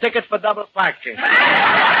give her a ticket for double parking.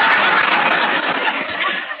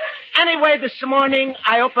 Anyway, this morning,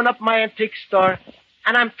 I open up my antique store,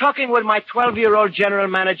 and I'm talking with my 12-year-old general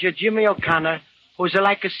manager, Jimmy O'Connor, who's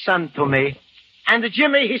like a son to me. And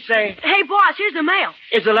Jimmy, he say... Hey, boss, here's the mail.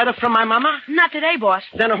 Is a letter from my mama? Not today, boss.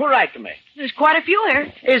 Then who write to me? There's quite a few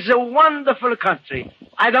here. It's a wonderful country.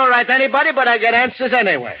 I don't write anybody, but I get answers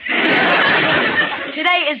anyway.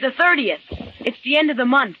 Today is the 30th. It's the end of the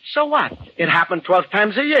month. So what? It happened 12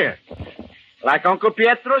 times a year. Like Uncle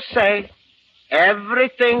Pietro say,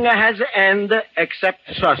 everything has an end except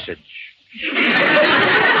sausage.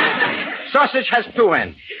 Sausage has 2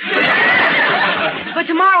 ends. But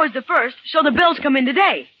tomorrow is the 1st, so the bills come in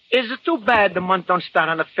today. It's too bad the month don't start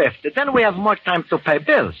on the 5th. Then we have more time to pay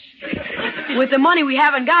bills. With the money we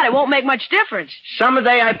haven't got, it won't make much difference.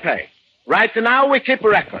 Someday I pay. Right now, we keep a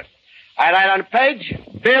record. I write on the page,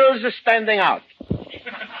 bills are standing out.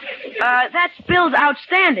 That's bills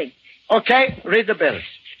outstanding. Okay, read the bills.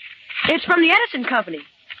 It's from the Edison Company.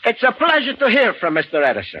 It's a pleasure to hear from Mr.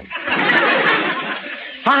 Edison.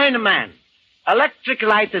 Fine man. Electric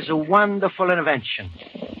light is a wonderful invention.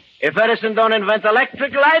 If Edison don't invent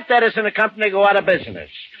electric light, Edison and Company go out of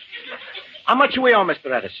business. How much we owe,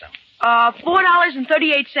 Mr. Edison?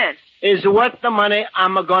 $4.38. Is worth the money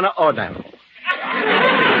I'm gonna owe them.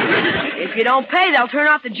 If you don't pay, they'll turn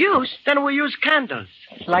off the juice. Then we use candles,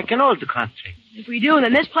 like in old country. If we do,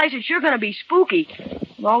 then this place is sure gonna be spooky.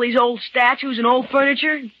 With all these old statues and old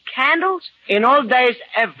furniture and candles. In old days,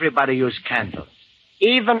 everybody used candles.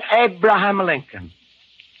 Even Abraham Lincoln.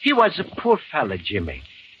 He was a poor fella, Jimmy.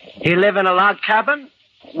 He lived in a log cabin,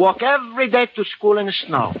 walk every day to school in the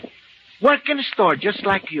snow, work in a store just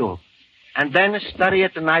like you, and then study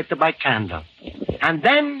at the night by candle. And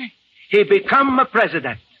then he become a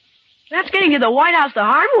president. That's getting to the White House the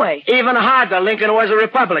hard way. Even harder, Lincoln was a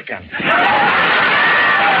Republican.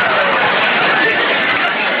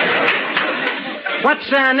 What's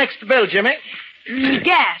next bill, Jimmy?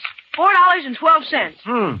 Gas.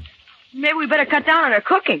 $4.12. Maybe we better cut down on our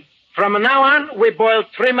cooking. From now on, we boil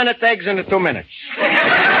 3-minute eggs in 2 minutes.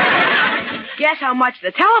 Guess how much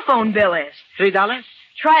the telephone bill is? $3?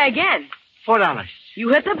 Try again. $4.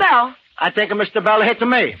 You hit the bell. I think Mr. Bell hit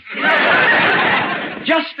me.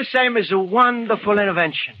 Just the same as a wonderful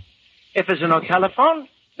invention. If there's no telephone,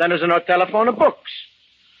 then there's no telephone or books.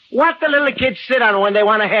 What the little kids sit on when they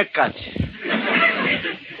want a haircut?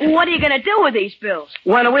 What are you going to do with these bills?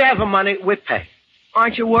 When we have the money, we pay.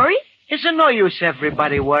 Aren't you worried? It's no use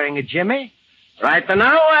everybody worrying, Jimmy. Right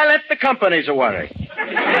now, I let the companies worry.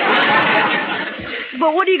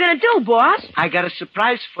 But what are you going to do, boss? I got a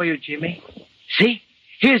surprise for you, Jimmy. See?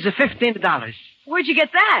 Here's the $15. Where'd you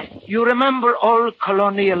get that? You remember old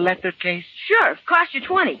colonial letter case? Sure, it cost you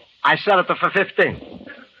 20. I sell it for 15.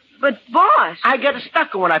 But, boss... I get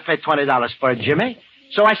stuck when I pay $20 for it, Jimmy.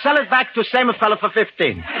 So I sell it back to same fellow for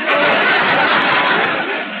 15.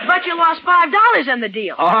 But you lost $5 on the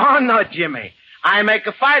deal. Oh, no, Jimmy. I make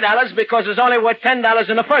 $5 because it's only worth $10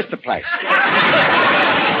 in the first place.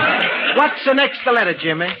 What's the next letter,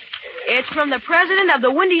 Jimmy? It's from the president of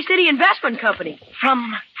the Windy City Investment Company.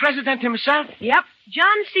 From President himself? Yep,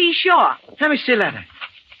 John C. Shaw. Let me see the letter.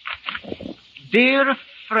 Dear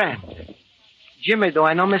friend. Jimmy, do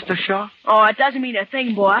I know Mr. Shaw? Oh, it doesn't mean a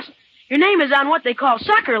thing, boss. Your name is on what they call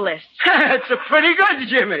sucker lists. It's a pretty good,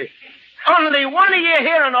 Jimmy. Only 1 year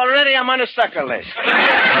here and already I'm on a sucker list.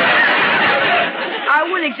 I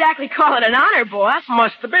wouldn't exactly call it an honor, boss.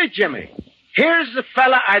 Must be, Jimmy. Here's the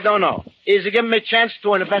fella I don't know. He's giving me a chance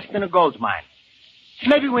to invest in a gold mine.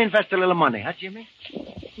 Maybe we invest a little money, huh, Jimmy?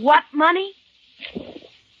 What money?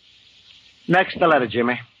 Next the letter,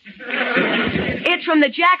 Jimmy. It's from the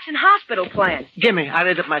Jackson Hospital plan. Gimme, I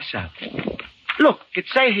read it myself. Look, it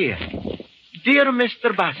say here, Dear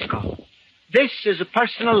Mr. Basco, this is a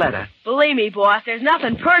personal letter. Believe me, boss, there's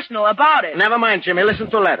nothing personal about it. Never mind, Jimmy. Listen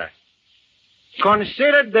to the letter.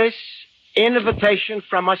 Consider this invitation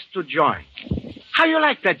from us to join. How you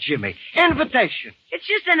like that, Jimmy? Invitation. It's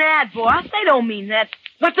just an ad, boss. They don't mean that.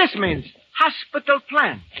 What this means? Hospital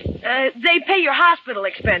plan. They pay your hospital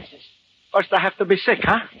expenses. First I have to be sick,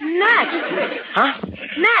 huh? Natch. Huh?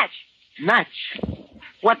 Natch. Natch.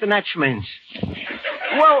 What the natch means?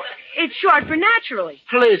 Well, it's short for naturally.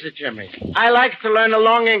 Please, Jimmy. I like to learn the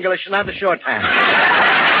long English, not the shorthand.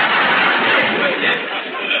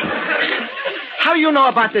 How you know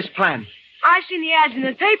about this plan? I've seen the ads in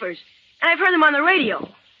the papers, and I've heard them on the radio.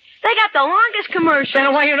 They got the longest commercials.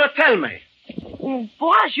 Then why you not tell me? Well,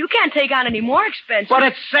 boss, you can't take on any more expenses. But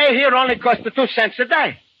it say here only costs 2 cents a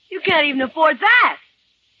day. You can't even afford that.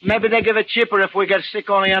 Maybe they give it cheaper if we get sick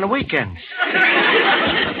only on weekends.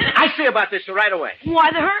 I see about this right away. Why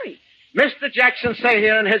the hurry? Mr. Jackson say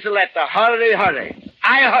here in his letter, hurry, hurry.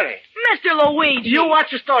 I hurry. Mr. Luigi. You watch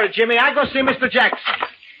the story, Jimmy. I go see Mr. Jackson.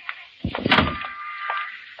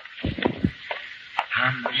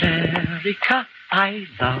 America, I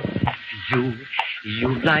love you.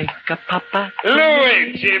 You like a papa.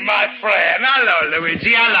 Luigi, my friend. Hello,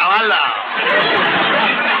 Luigi. Hello.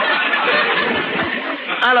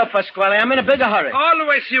 Hello, Pasquale. I'm in a bigger hurry.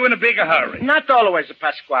 Always you in a bigger hurry. Not always,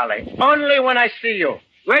 Pasquale. Only when I see you.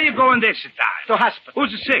 Where you going this time? To hospital.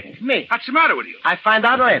 Who's sick? Me. What's the matter with you? I find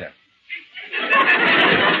out later.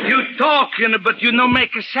 You talking, but you no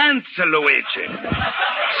make a sense, Luigi.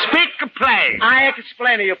 Speak plain. I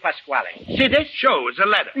explain to you, Pasquale. See this? Show, it's a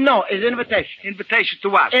letter. No, it's invitation. Invitation to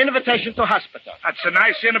what? Invitation to hospital. That's a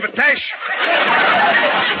nice invitation.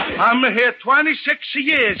 I'm here 26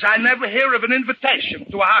 years. I never hear of an invitation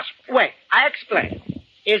to a hospital. Wait, I explain.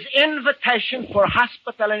 Is invitation for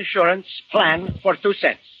hospital insurance plan for 2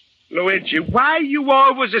 cents. Luigi, why you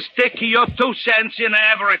always stick your 2 cents in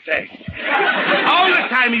everything? All the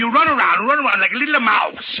time you run around like a little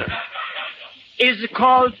mouse. Is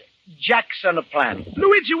called Jackson plan.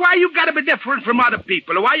 Luigi, why you gotta be different from other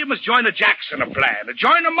people? Why you must join a Jackson plan?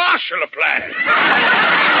 Join a Marshall plan.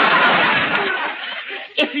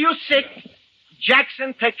 If you sick,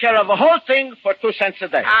 Jackson take care of the whole thing for 2 cents a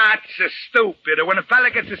day. That's stupid. When a fella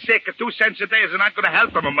gets sick, 2 cents a day is not going to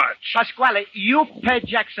help him much. Pasquale, you pay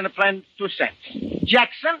Jackson a plan 2 cents.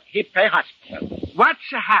 Jackson, he pay hospital. What's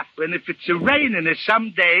happen if it's raining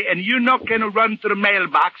someday and you're not going to run to the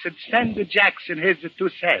mailbox and send to Jackson his 2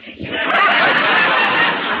 cents?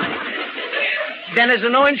 Then there's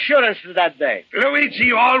no insurance that day. Luigi,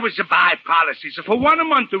 you always buy policies. So for 1 a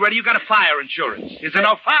month already, you got a fire insurance. Is there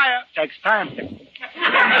no fire? Takes time.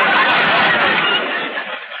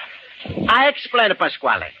 I explain to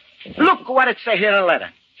Pasquale. Look what it say here in the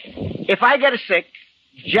letter. If I get sick,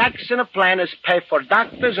 Jackson plan is pay for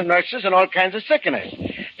doctors and nurses and all kinds of sickness.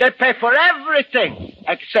 They pay for everything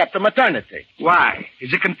except the maternity. Why?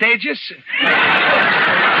 Is it contagious?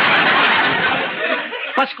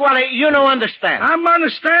 Pasquale, you don't understand. I'm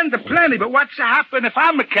understand plenty, but what's to happen if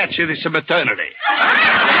I'm a catcher this maternity?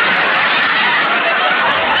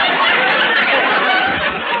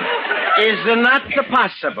 Is not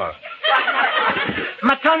possible.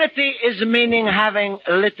 Maternity is meaning having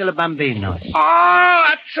little bambinos. Oh,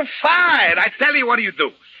 that's fine. I tell you what you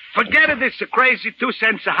do. Forget it, it's a crazy 2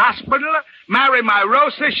 cents a hospital. Marry my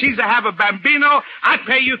Rosa, she's a have a bambino. I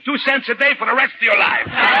pay you 2 cents a day for the rest of your life.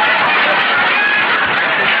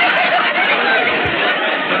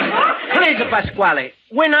 Please, Pasquale,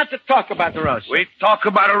 we're not to talk about the Rosa. We talk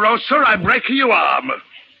about a Rosa, I break your arm.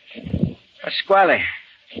 Pasquale,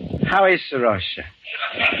 how is the Rosa?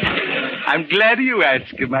 I'm glad you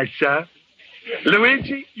asked, my son.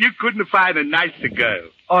 Luigi, you couldn't find a nicer girl.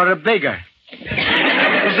 Or a bigger.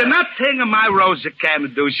 There's not thing my Rosa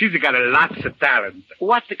can do. She's got lots of talent.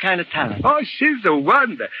 What the kind of talent? Oh, she's a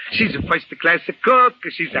wonder. She's a first-class cook.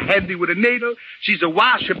 She's a handy with a needle. She's a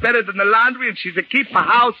washer better than the laundry, and she's a keep a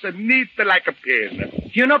house and neat like a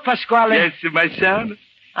pin. You know, Pasquale? Yes, my son.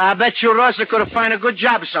 I bet you Rosa could have found a good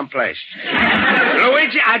job someplace.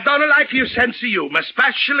 Luigi, I don't like your sense of humor,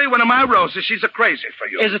 especially when my Rosa, she's a crazy for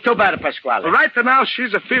you. Is it too bad, Pasquale? Well, right now,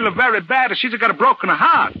 she's a feeling very bad. She's got a broken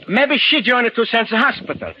heart. Maybe she joined the 2 cents a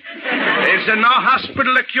hospital. There's no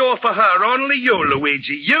hospital a cure for her. Only you,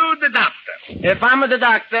 Luigi. You, the doctor. If I'm the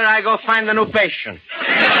doctor, I go find a new patient.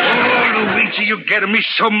 Oh, Luigi, you're getting me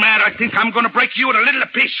so mad, I think I'm going to break you into little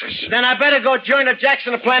pieces. Then I better go join the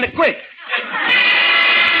Jackson and plan it quick.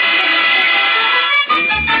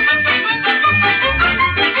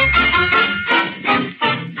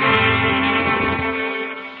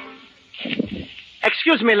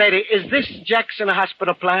 Excuse me, lady. Is this Jackson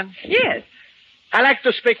Hospital plan? Yes. I'd like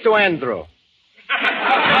to speak to Andrew.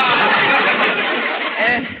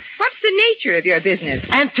 What's the nature of your business?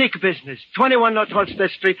 Antique business. 21 North Holstead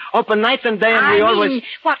Street. Open night and day, and we always...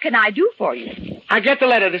 what can I do for you? I get the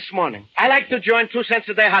letter this morning. I like to join 2 cents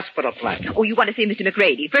a day hospital plan. Oh, you want to see Mr.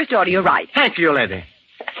 McGrady. First order, you're right. Thank you, lady.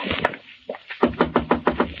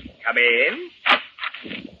 Come in.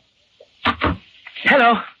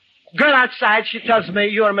 Hello. Girl outside, she tells me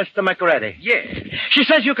you're Mr. McReady. Yes. She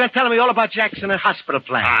says you can tell me all about Jackson and hospital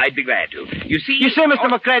plan. I'd be glad to. You see, Mr.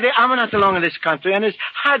 McReady, I'm not along in this country, and it's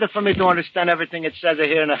harder for me to understand everything it says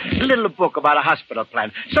here in a little book about a hospital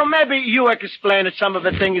plan. So maybe you explain some of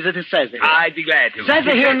the things that it says here. I'd be glad to. Says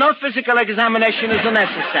here no physical examination is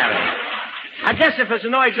necessary. I guess if there's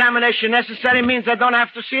no examination necessary, means I don't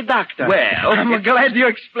have to see a doctor. Well, I'm glad you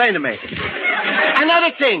explained to me.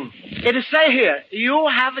 Another thing, it is say here, you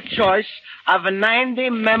have a choice of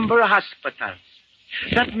 90-member hospitals.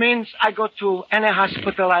 That means I go to any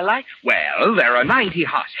hospital I like? Well, there are 90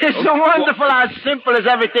 hospitals. It's so wonderful how simple as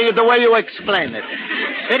everything is the way you explain it.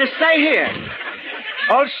 It is say here.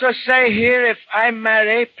 Also say here, if I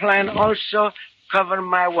marry, plan also cover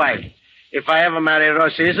my wife. If I ever marry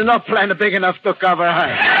Rosie, there's no plan big enough to cover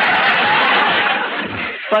her.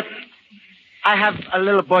 But I have a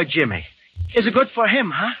little boy, Jimmy. Is it good for him,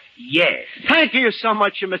 huh? Yes. Thank you so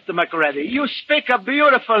much, Mr. McReady. You speak a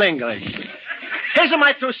beautiful English. Here's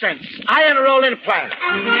my 2 cents. I enroll in plan.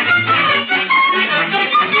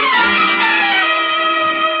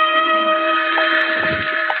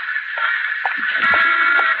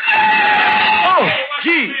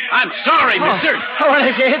 Gee, I'm sorry, mister. Oh, well,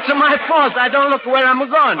 it's my fault. I don't look where I'm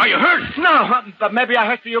going. Are you hurt? No, but maybe I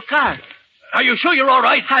hurt your car. Are you sure you're all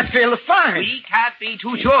right? I feel fine. We can't be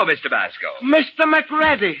too sure, Mr. Basco. Mr.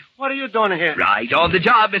 McReady, what are you doing here? Right on the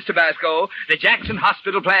job, Mr. Basco. The Jackson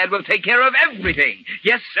Hospital plan will take care of everything.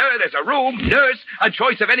 Yes, sir, there's a room, nurse, a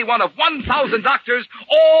choice of any one of 1,000 doctors,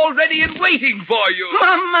 all ready and waiting for you.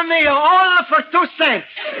 Mamma mia, all for 2 cents.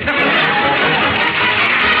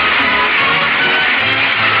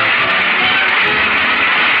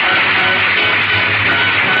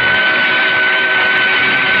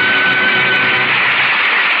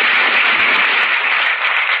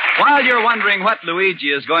 While you're wondering what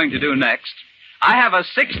Luigi is going to do next, I have a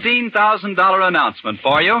 $16,000 announcement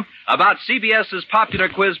for you about CBS's popular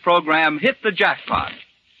quiz program, Hit the Jackpot.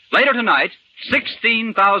 Later tonight,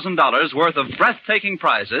 $16,000 worth of breathtaking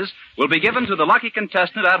prizes will be given to the lucky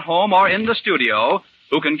contestant at home or in the studio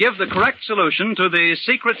who can give the correct solution to the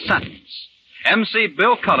secret sentence. MC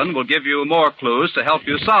Bill Cullen will give you more clues to help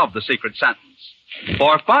you solve the secret sentence.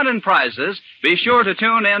 For fun and prizes, be sure to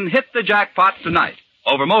tune in Hit the Jackpot tonight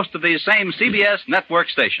over most of these same CBS network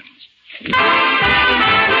stations.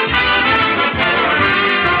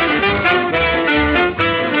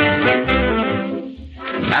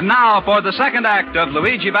 And now, for the second act of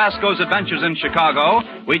Luigi Basco's adventures in Chicago,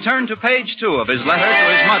 we turn to page 2 of his letter to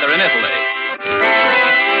his mother in Italy.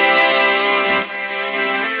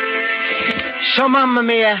 So, Mamma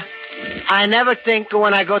Mia, I never think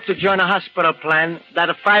when I go to join a hospital plan that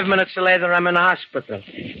 5 minutes later I'm in a hospital.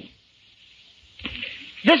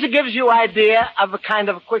 This gives you idea of a kind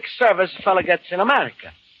of quick service a fellow gets in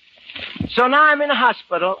America. So now I'm in a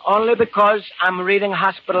hospital only because I'm reading a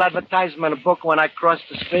hospital advertisement book when I cross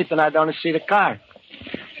the street and I don't see the car.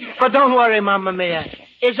 But don't worry, Mamma Mia.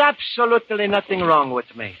 There's absolutely nothing wrong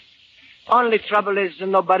with me. Only trouble is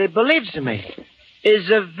nobody believes me. Is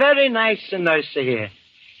a very nice nurse here.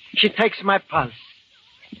 She takes my pulse.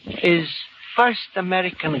 Is first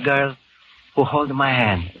American girl who hold my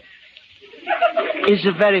hand. Is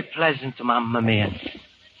very pleasant, Mamma Mia.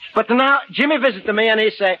 But now, Jimmy visited me and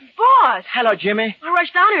he said, Boss! Hello, Jimmy. I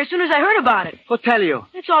rushed down here as soon as I heard about it. Who tell you?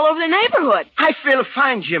 It's all over the neighborhood. I feel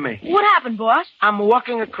fine, Jimmy. What happened, boss? I'm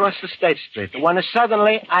walking across the State Street when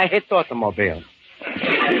suddenly I hit the automobile.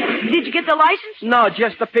 Did you get the license? No,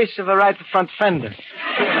 just a piece of a right front fender.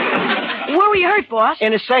 Where were you hurt, boss?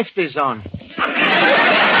 In a safety zone.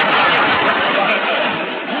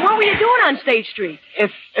 What were you doing on State Street?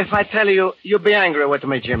 If I tell you, you'll be angry with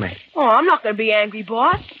me, Jimmy. Oh, I'm not going to be angry,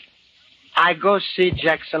 boss. I go see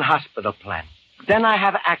Jackson Hospital Plan. Then I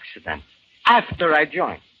have an accident. After I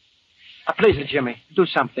join. Please, Jimmy, do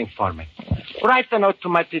something for me. Write a note to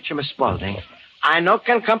my teacher, Miss Spaulding. I know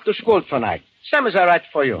can come to school tonight. Same as I write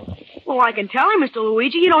for you. Well, I can tell him, Mr.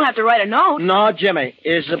 Luigi. You don't have to write a note. No, Jimmy.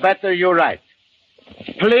 It's better you write.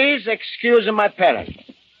 Please excuse my parents.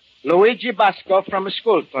 Luigi Basco from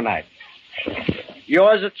school tonight.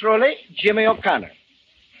 Yours truly, Jimmy O'Connor.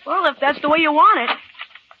 Well, if that's the way you want it.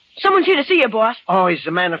 Someone's here to see you, boss. Oh, he's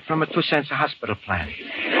the man from a 2 cents hospital plan.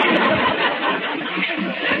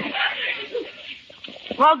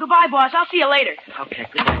 Well, goodbye, boss. I'll see you later. Okay,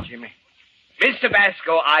 good night, Jimmy. Mr.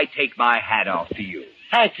 Basco, I take my hat off to you.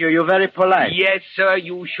 Thank you. You're very polite. Yes, sir,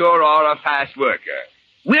 you sure are a fast worker.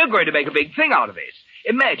 We're going to make a big thing out of this.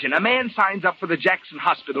 Imagine a man signs up for the Jackson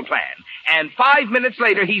Hospital Plan, and 5 minutes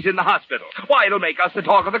later he's in the hospital. Why, it'll make us the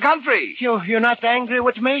talk of the country. You're not angry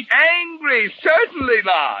with me? Angry? Certainly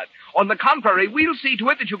not. On the contrary, we'll see to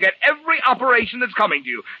it that you get every operation that's coming to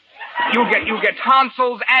you. You'll get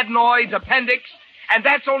tonsils, adenoids, appendix, and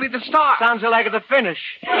that's only the start. Sounds like the finish.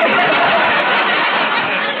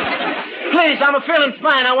 Please, I'm feeling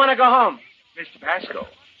fine. I want to go home. Mr. Basco,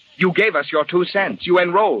 you gave us your 2 cents. You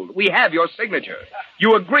enrolled. We have your signature.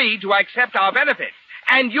 You agreed to accept our benefit.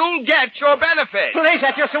 And you'll get your benefit. Please,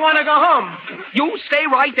 I just want to go home. You stay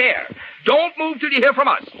right there. Don't move till you hear from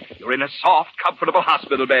us. You're in a soft, comfortable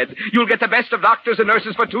hospital bed. You'll get the best of doctors and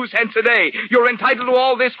nurses for 2 cents a day. You're entitled to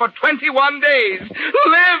all this for 21 days.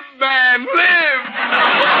 Live, man, live!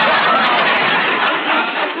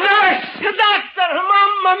 Nurse! The doctor!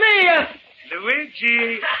 Mamma mia!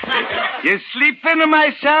 Luigi, you sleeping, my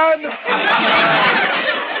son?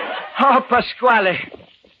 Oh, Pasquale.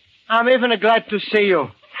 I'm even glad to see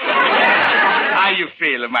you. How you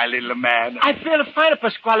feeling, my little man? I feel fine,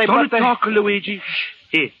 Pasquale, Don't but... talk, Luigi.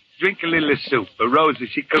 Here, drink a little soup. Rosie,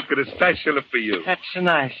 she cooked it special for you. That's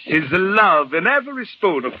nice. She's a love in every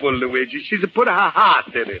spoonful, Luigi. She's put her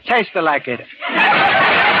heart in it. Tastes like it.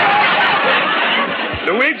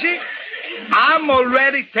 Luigi, I'm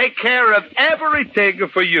already take care of everything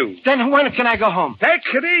for you. Then when can I go home? Take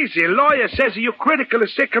it easy. Lawyer says you're critically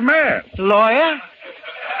sick man. Lawyer?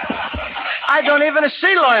 I don't even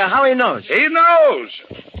see lawyer. How he knows? He knows.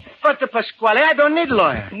 But Pasquale, I don't need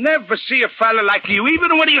lawyer. Never see a fella like you.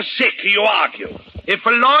 Even when you're sick, you argue. If a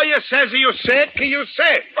lawyer says you're sick, you're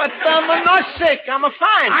sick. But I'm not sick. I'm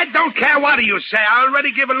fine. I don't care what you say. I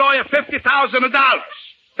already give a lawyer $50,000. $50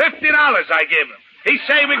 I give him. He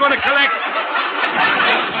say we're going to collect...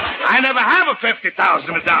 I never have a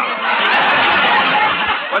 $50,000.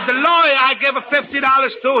 But the lawyer I give a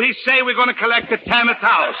 $50 to, he say we're going to collect the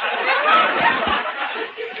 $10,000.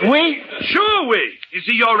 We? Sure we. Is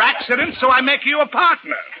it your accident, so I make you a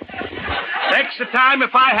partner. Next time,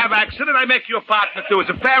 if I have accident, I make you a partner, too. It's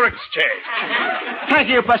a fair exchange. Thank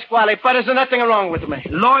you, Pasquale, but there's nothing wrong with me.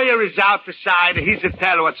 Lawyer is out the side. He's to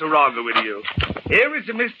tell what's wrong with you. Here is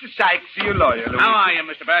Mr. Sykes, your lawyer, Luigi. How are you,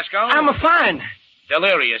 Mr. Basco? I'm fine.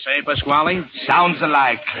 Delirious, eh, Pasquale? Sounds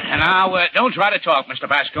alike. And now, don't try to talk, Mr.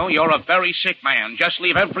 Basco. You're a very sick man. Just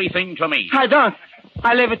leave everything to me. I don't.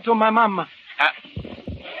 I leave it to my mama.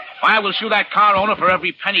 Why, we'll sue that car owner for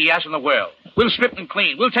every penny he has in the world. We'll strip him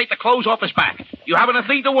clean. We'll take the clothes off his back. You haven't a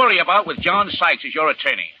thing to worry about with John Sykes as your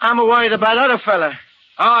attorney. I'm worried about other fella.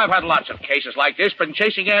 Oh, I've had lots of cases like this. Been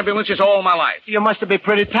chasing ambulances all my life. You must be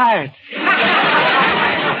pretty tired.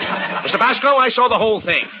 Mr. Basco, I saw the whole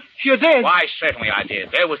thing. You did? Why, certainly I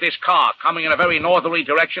did. There was this car coming in a very northerly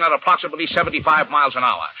direction at approximately 75 miles an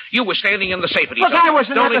hour. You were standing in the safety zone. But I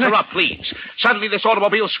wasn't... Don't interrupt, please. Suddenly this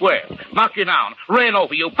automobile swerved, knocked you down, ran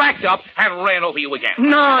over you, backed up, and ran over you again.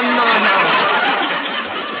 No,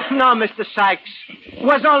 Mr. Sykes. It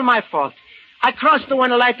was all my fault. I crossed her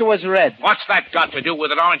when the light was red. What's that got to do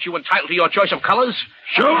with it? Aren't you entitled to your choice of colors?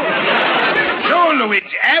 Sure. Sure,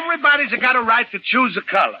 Luigi. Everybody's got a right to choose a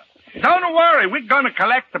color. Don't worry. We're going to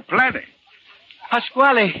collect plenty.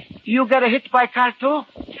 Pasquale, you got hit by a car, too?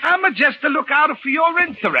 I'm just to look out for your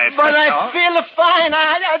interest. But that's I all. feel fine.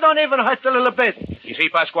 I don't even hurt a little bit. You see,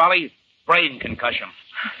 Pasquale? Brain concussion.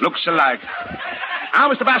 Looks alike. Now,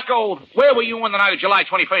 Mr. Basco, where were you on the night of July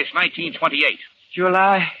 21st, 1928?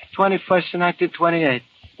 July 21st, 1928.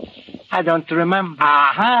 I don't remember.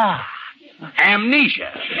 Aha.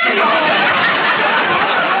 Amnesia.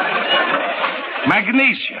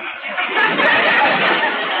 Magnesia.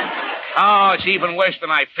 Oh, it's even worse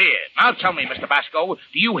than I feared. Now tell me, Mr. Basco,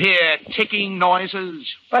 do you hear ticking noises?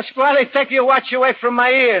 Pasquale, take your watch away from my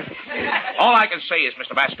ear. All I can say is,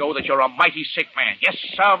 Mr. Basco, that you're a mighty sick man. Yes,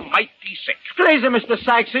 sir, mighty sick. Please, Mr.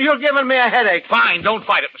 Sykes, you're giving me a headache. Fine, don't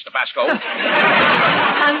fight it, Mr. Basco.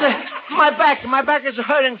 And my back is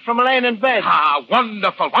hurting from laying in bed. Ah,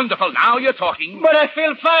 wonderful, wonderful. Now you're talking. But I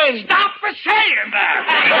feel fine. Stop for saying that.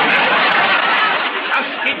 Just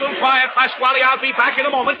keep them quiet, Pasquale. I'll be back in a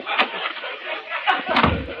moment.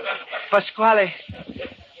 Pasquale,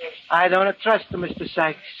 I don't trust Mr.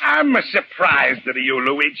 Sykes. I'm surprised at you,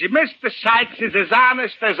 Luigi. Mr. Sykes is as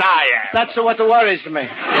honest as I am. That's what worries me.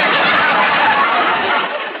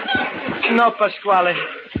 No, Pasquale.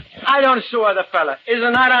 I don't sue the fella. He's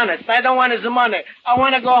not honest. I don't want his money. I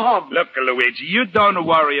want to go home. Look, Luigi, you don't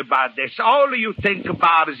worry about this. All you think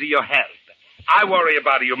about is your health. I worry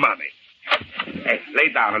about your money. Hey, lay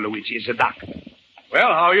down, Luigi. It's a doctor. Well,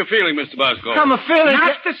 how are you feeling, Mr. Basco? I'm feeling...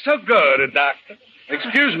 Not so good, doctor.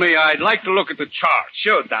 Excuse me, I'd like to look at the chart.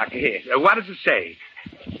 Sure, doctor. Here. What does it say?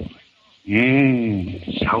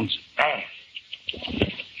 Sounds bad.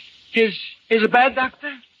 Is it bad,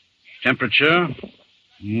 doctor? Temperature?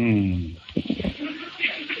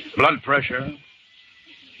 Blood pressure?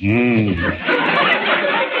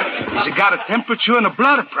 Has it got a temperature and a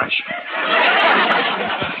blood pressure?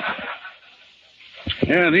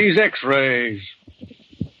 Yeah, these x-rays.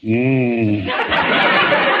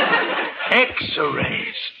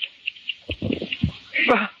 X-rays.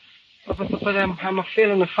 But I'm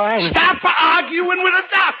feeling fine. Stop arguing with a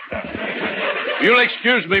doctor. You'll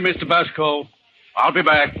excuse me, Mr. Basco. I'll be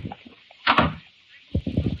back.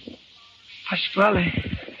 Pasquale.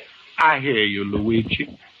 I hear you, Luigi.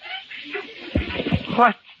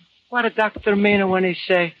 What a doctor mean when he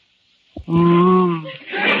say,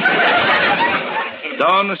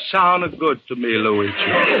 Don't sound good to me, Luigi.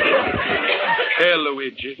 Here,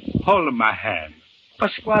 Luigi, hold my hand.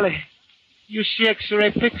 Pasquale, you see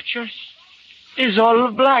X-ray pictures? It's all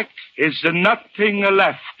black. Is there nothing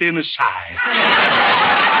left inside?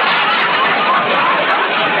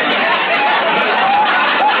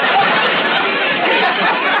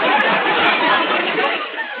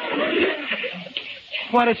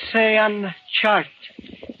 What it say on the chart?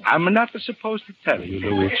 I'm not supposed to tell you,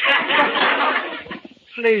 Luigi.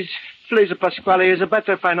 Please, Pasquale, it's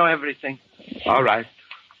better if I know everything. All right,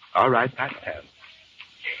 I tell.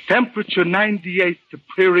 Temperature 98,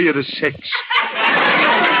 period 6.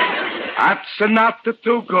 That's not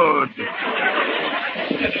too good.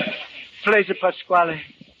 Please, Pasquale,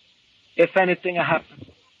 if anything happens,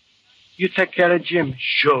 you take care of Jim.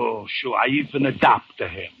 Sure. I even adopt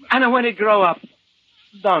him. And when he grow up,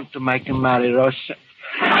 don't make him marry Rosa.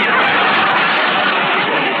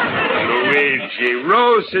 Luigi,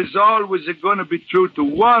 Rose is always going to be true to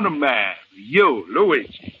one man. You,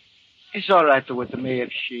 Luigi. It's all right with me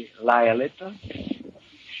if she lie a little.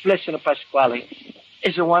 Listen, Pasquale,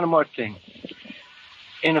 is one more thing.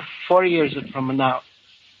 In 4 years from now,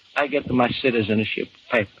 I get my citizenship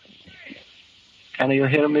paper. Can you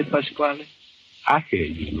hear me, Pasquale? I hear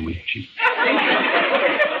you, Luigi.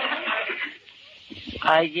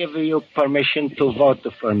 I give you permission to vote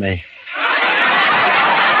for me.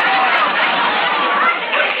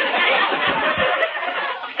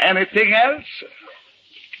 Anything else?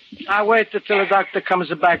 I wait until the doctor comes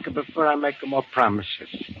back before I make more promises.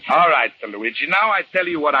 All right, Luigi. Now I tell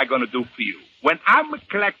you what I'm going to do for you. When I'm going to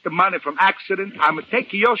collect the money from accident, I'm going to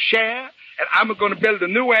take your share, and I'm going to build a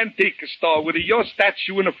new antique store with your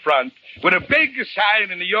statue in the front, with a big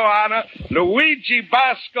sign in your honor, Luigi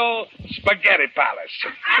Basco Spaghetti Palace.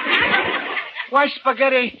 Why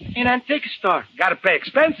spaghetti in antique store? Got to pay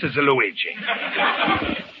expenses, Luigi.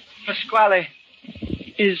 Pasquale,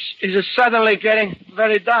 is it suddenly getting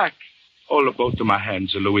very dark? All about to my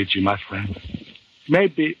hands, Luigi, my friend.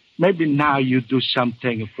 Maybe now you do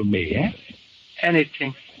something for me, eh?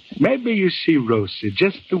 Anything. Maybe you see Rosie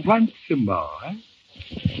just once more, eh?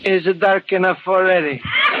 Is it dark enough already?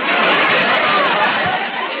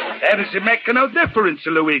 That doesn't make no difference,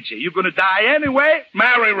 Luigi. You're going to die anyway.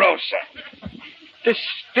 Marry Rosa.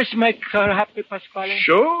 This make her happy, Pasquale?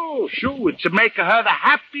 Sure. It's to make her the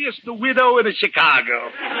happiest widow in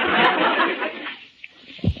Chicago.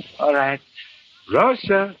 All right.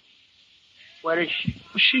 Rosa. Where is she?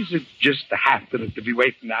 Well, she's just happening to be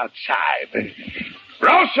waiting outside.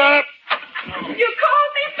 Rosa! You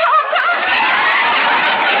called me, Papa?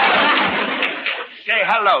 Say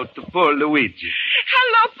hello to poor Luigi.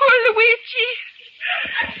 Hello, poor Luigi.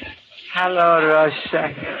 Hello, Rosa.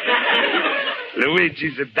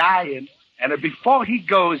 Luigi's dying, and before he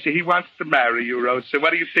goes, he wants to marry you, Rosa.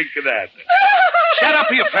 What do you think of that? Shut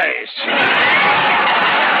up your face.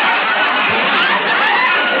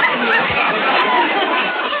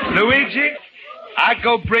 Luigi, I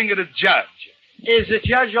go bring you the judge. Is the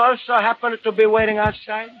judge also happening to be waiting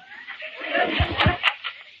outside?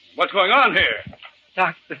 What's going on here?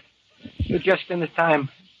 Doctor, you're just in the time.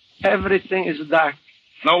 Everything is dark.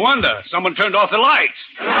 No wonder. Someone turned off the lights.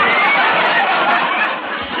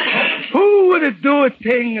 Who would do a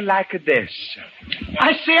thing like this?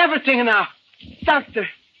 I see everything now. Doctor,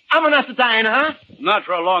 I'm not dying, huh? Not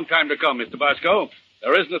for a long time to come, Mr. Basco.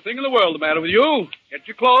 There isn't a thing in the world the matter with you. Get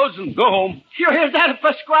your clothes and go home. You hear that,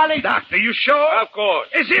 Pasquale? Doctor, you sure? Of course.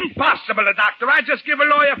 It's impossible, doctor. I just give a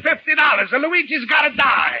lawyer $50 and Luigi's got to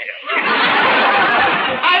die.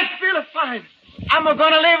 I feel fine. I'm going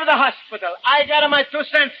to leave the hospital. I got my 2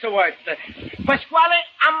 cents worth. Pasquale,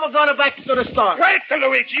 I'm going back to the store. Wait,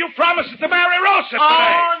 Luigi. You promised to marry Rosa today.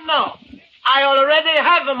 Oh, no. I already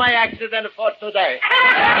have my accident for today.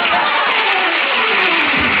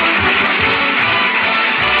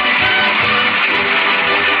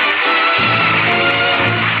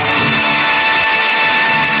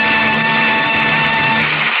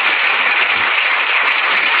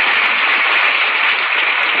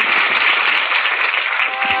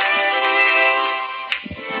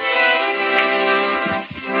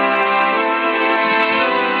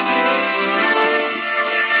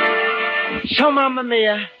 So, Mamma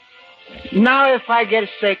Mia, now if I get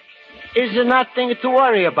sick, is there nothing to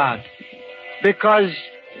worry about? Because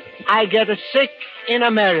I get sick in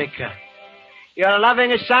America. Your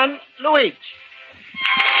loving son, Luigi.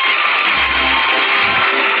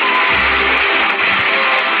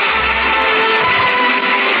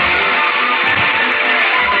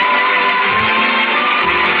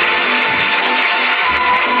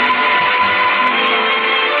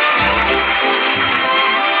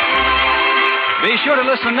 Be sure to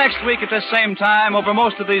listen next week at this same time over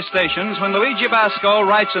most of these stations when Luigi Basco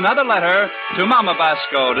writes another letter to Mama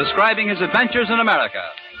Basco describing his adventures in America.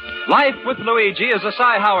 Life with Luigi is a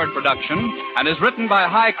Cy Howard production and is written by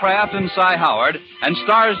Hy Kraft and Cy Howard and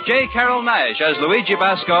stars J. Carroll Nash as Luigi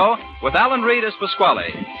Basco with Alan Reed as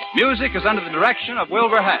Pasquale. Music is under the direction of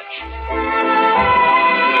Wilbur Hatch.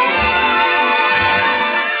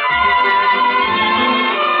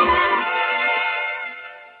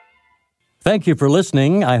 Thank you for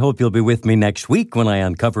listening. I hope you'll be with me next week when I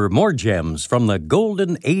uncover more gems from the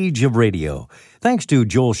golden age of radio. Thanks to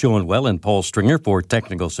Joel Schoenwell and Paul Stringer for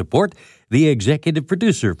technical support. The executive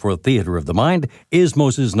producer for Theater of the Mind is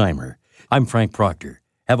Moses Neimer. I'm Frank Proctor.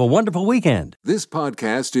 Have a wonderful weekend. This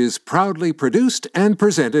podcast is proudly produced and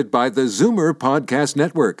presented by the Zoomer Podcast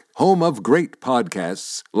Network, home of great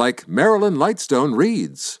podcasts like Marilyn Lightstone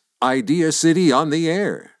Reads, Idea City on the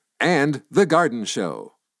Air, and The Garden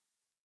Show.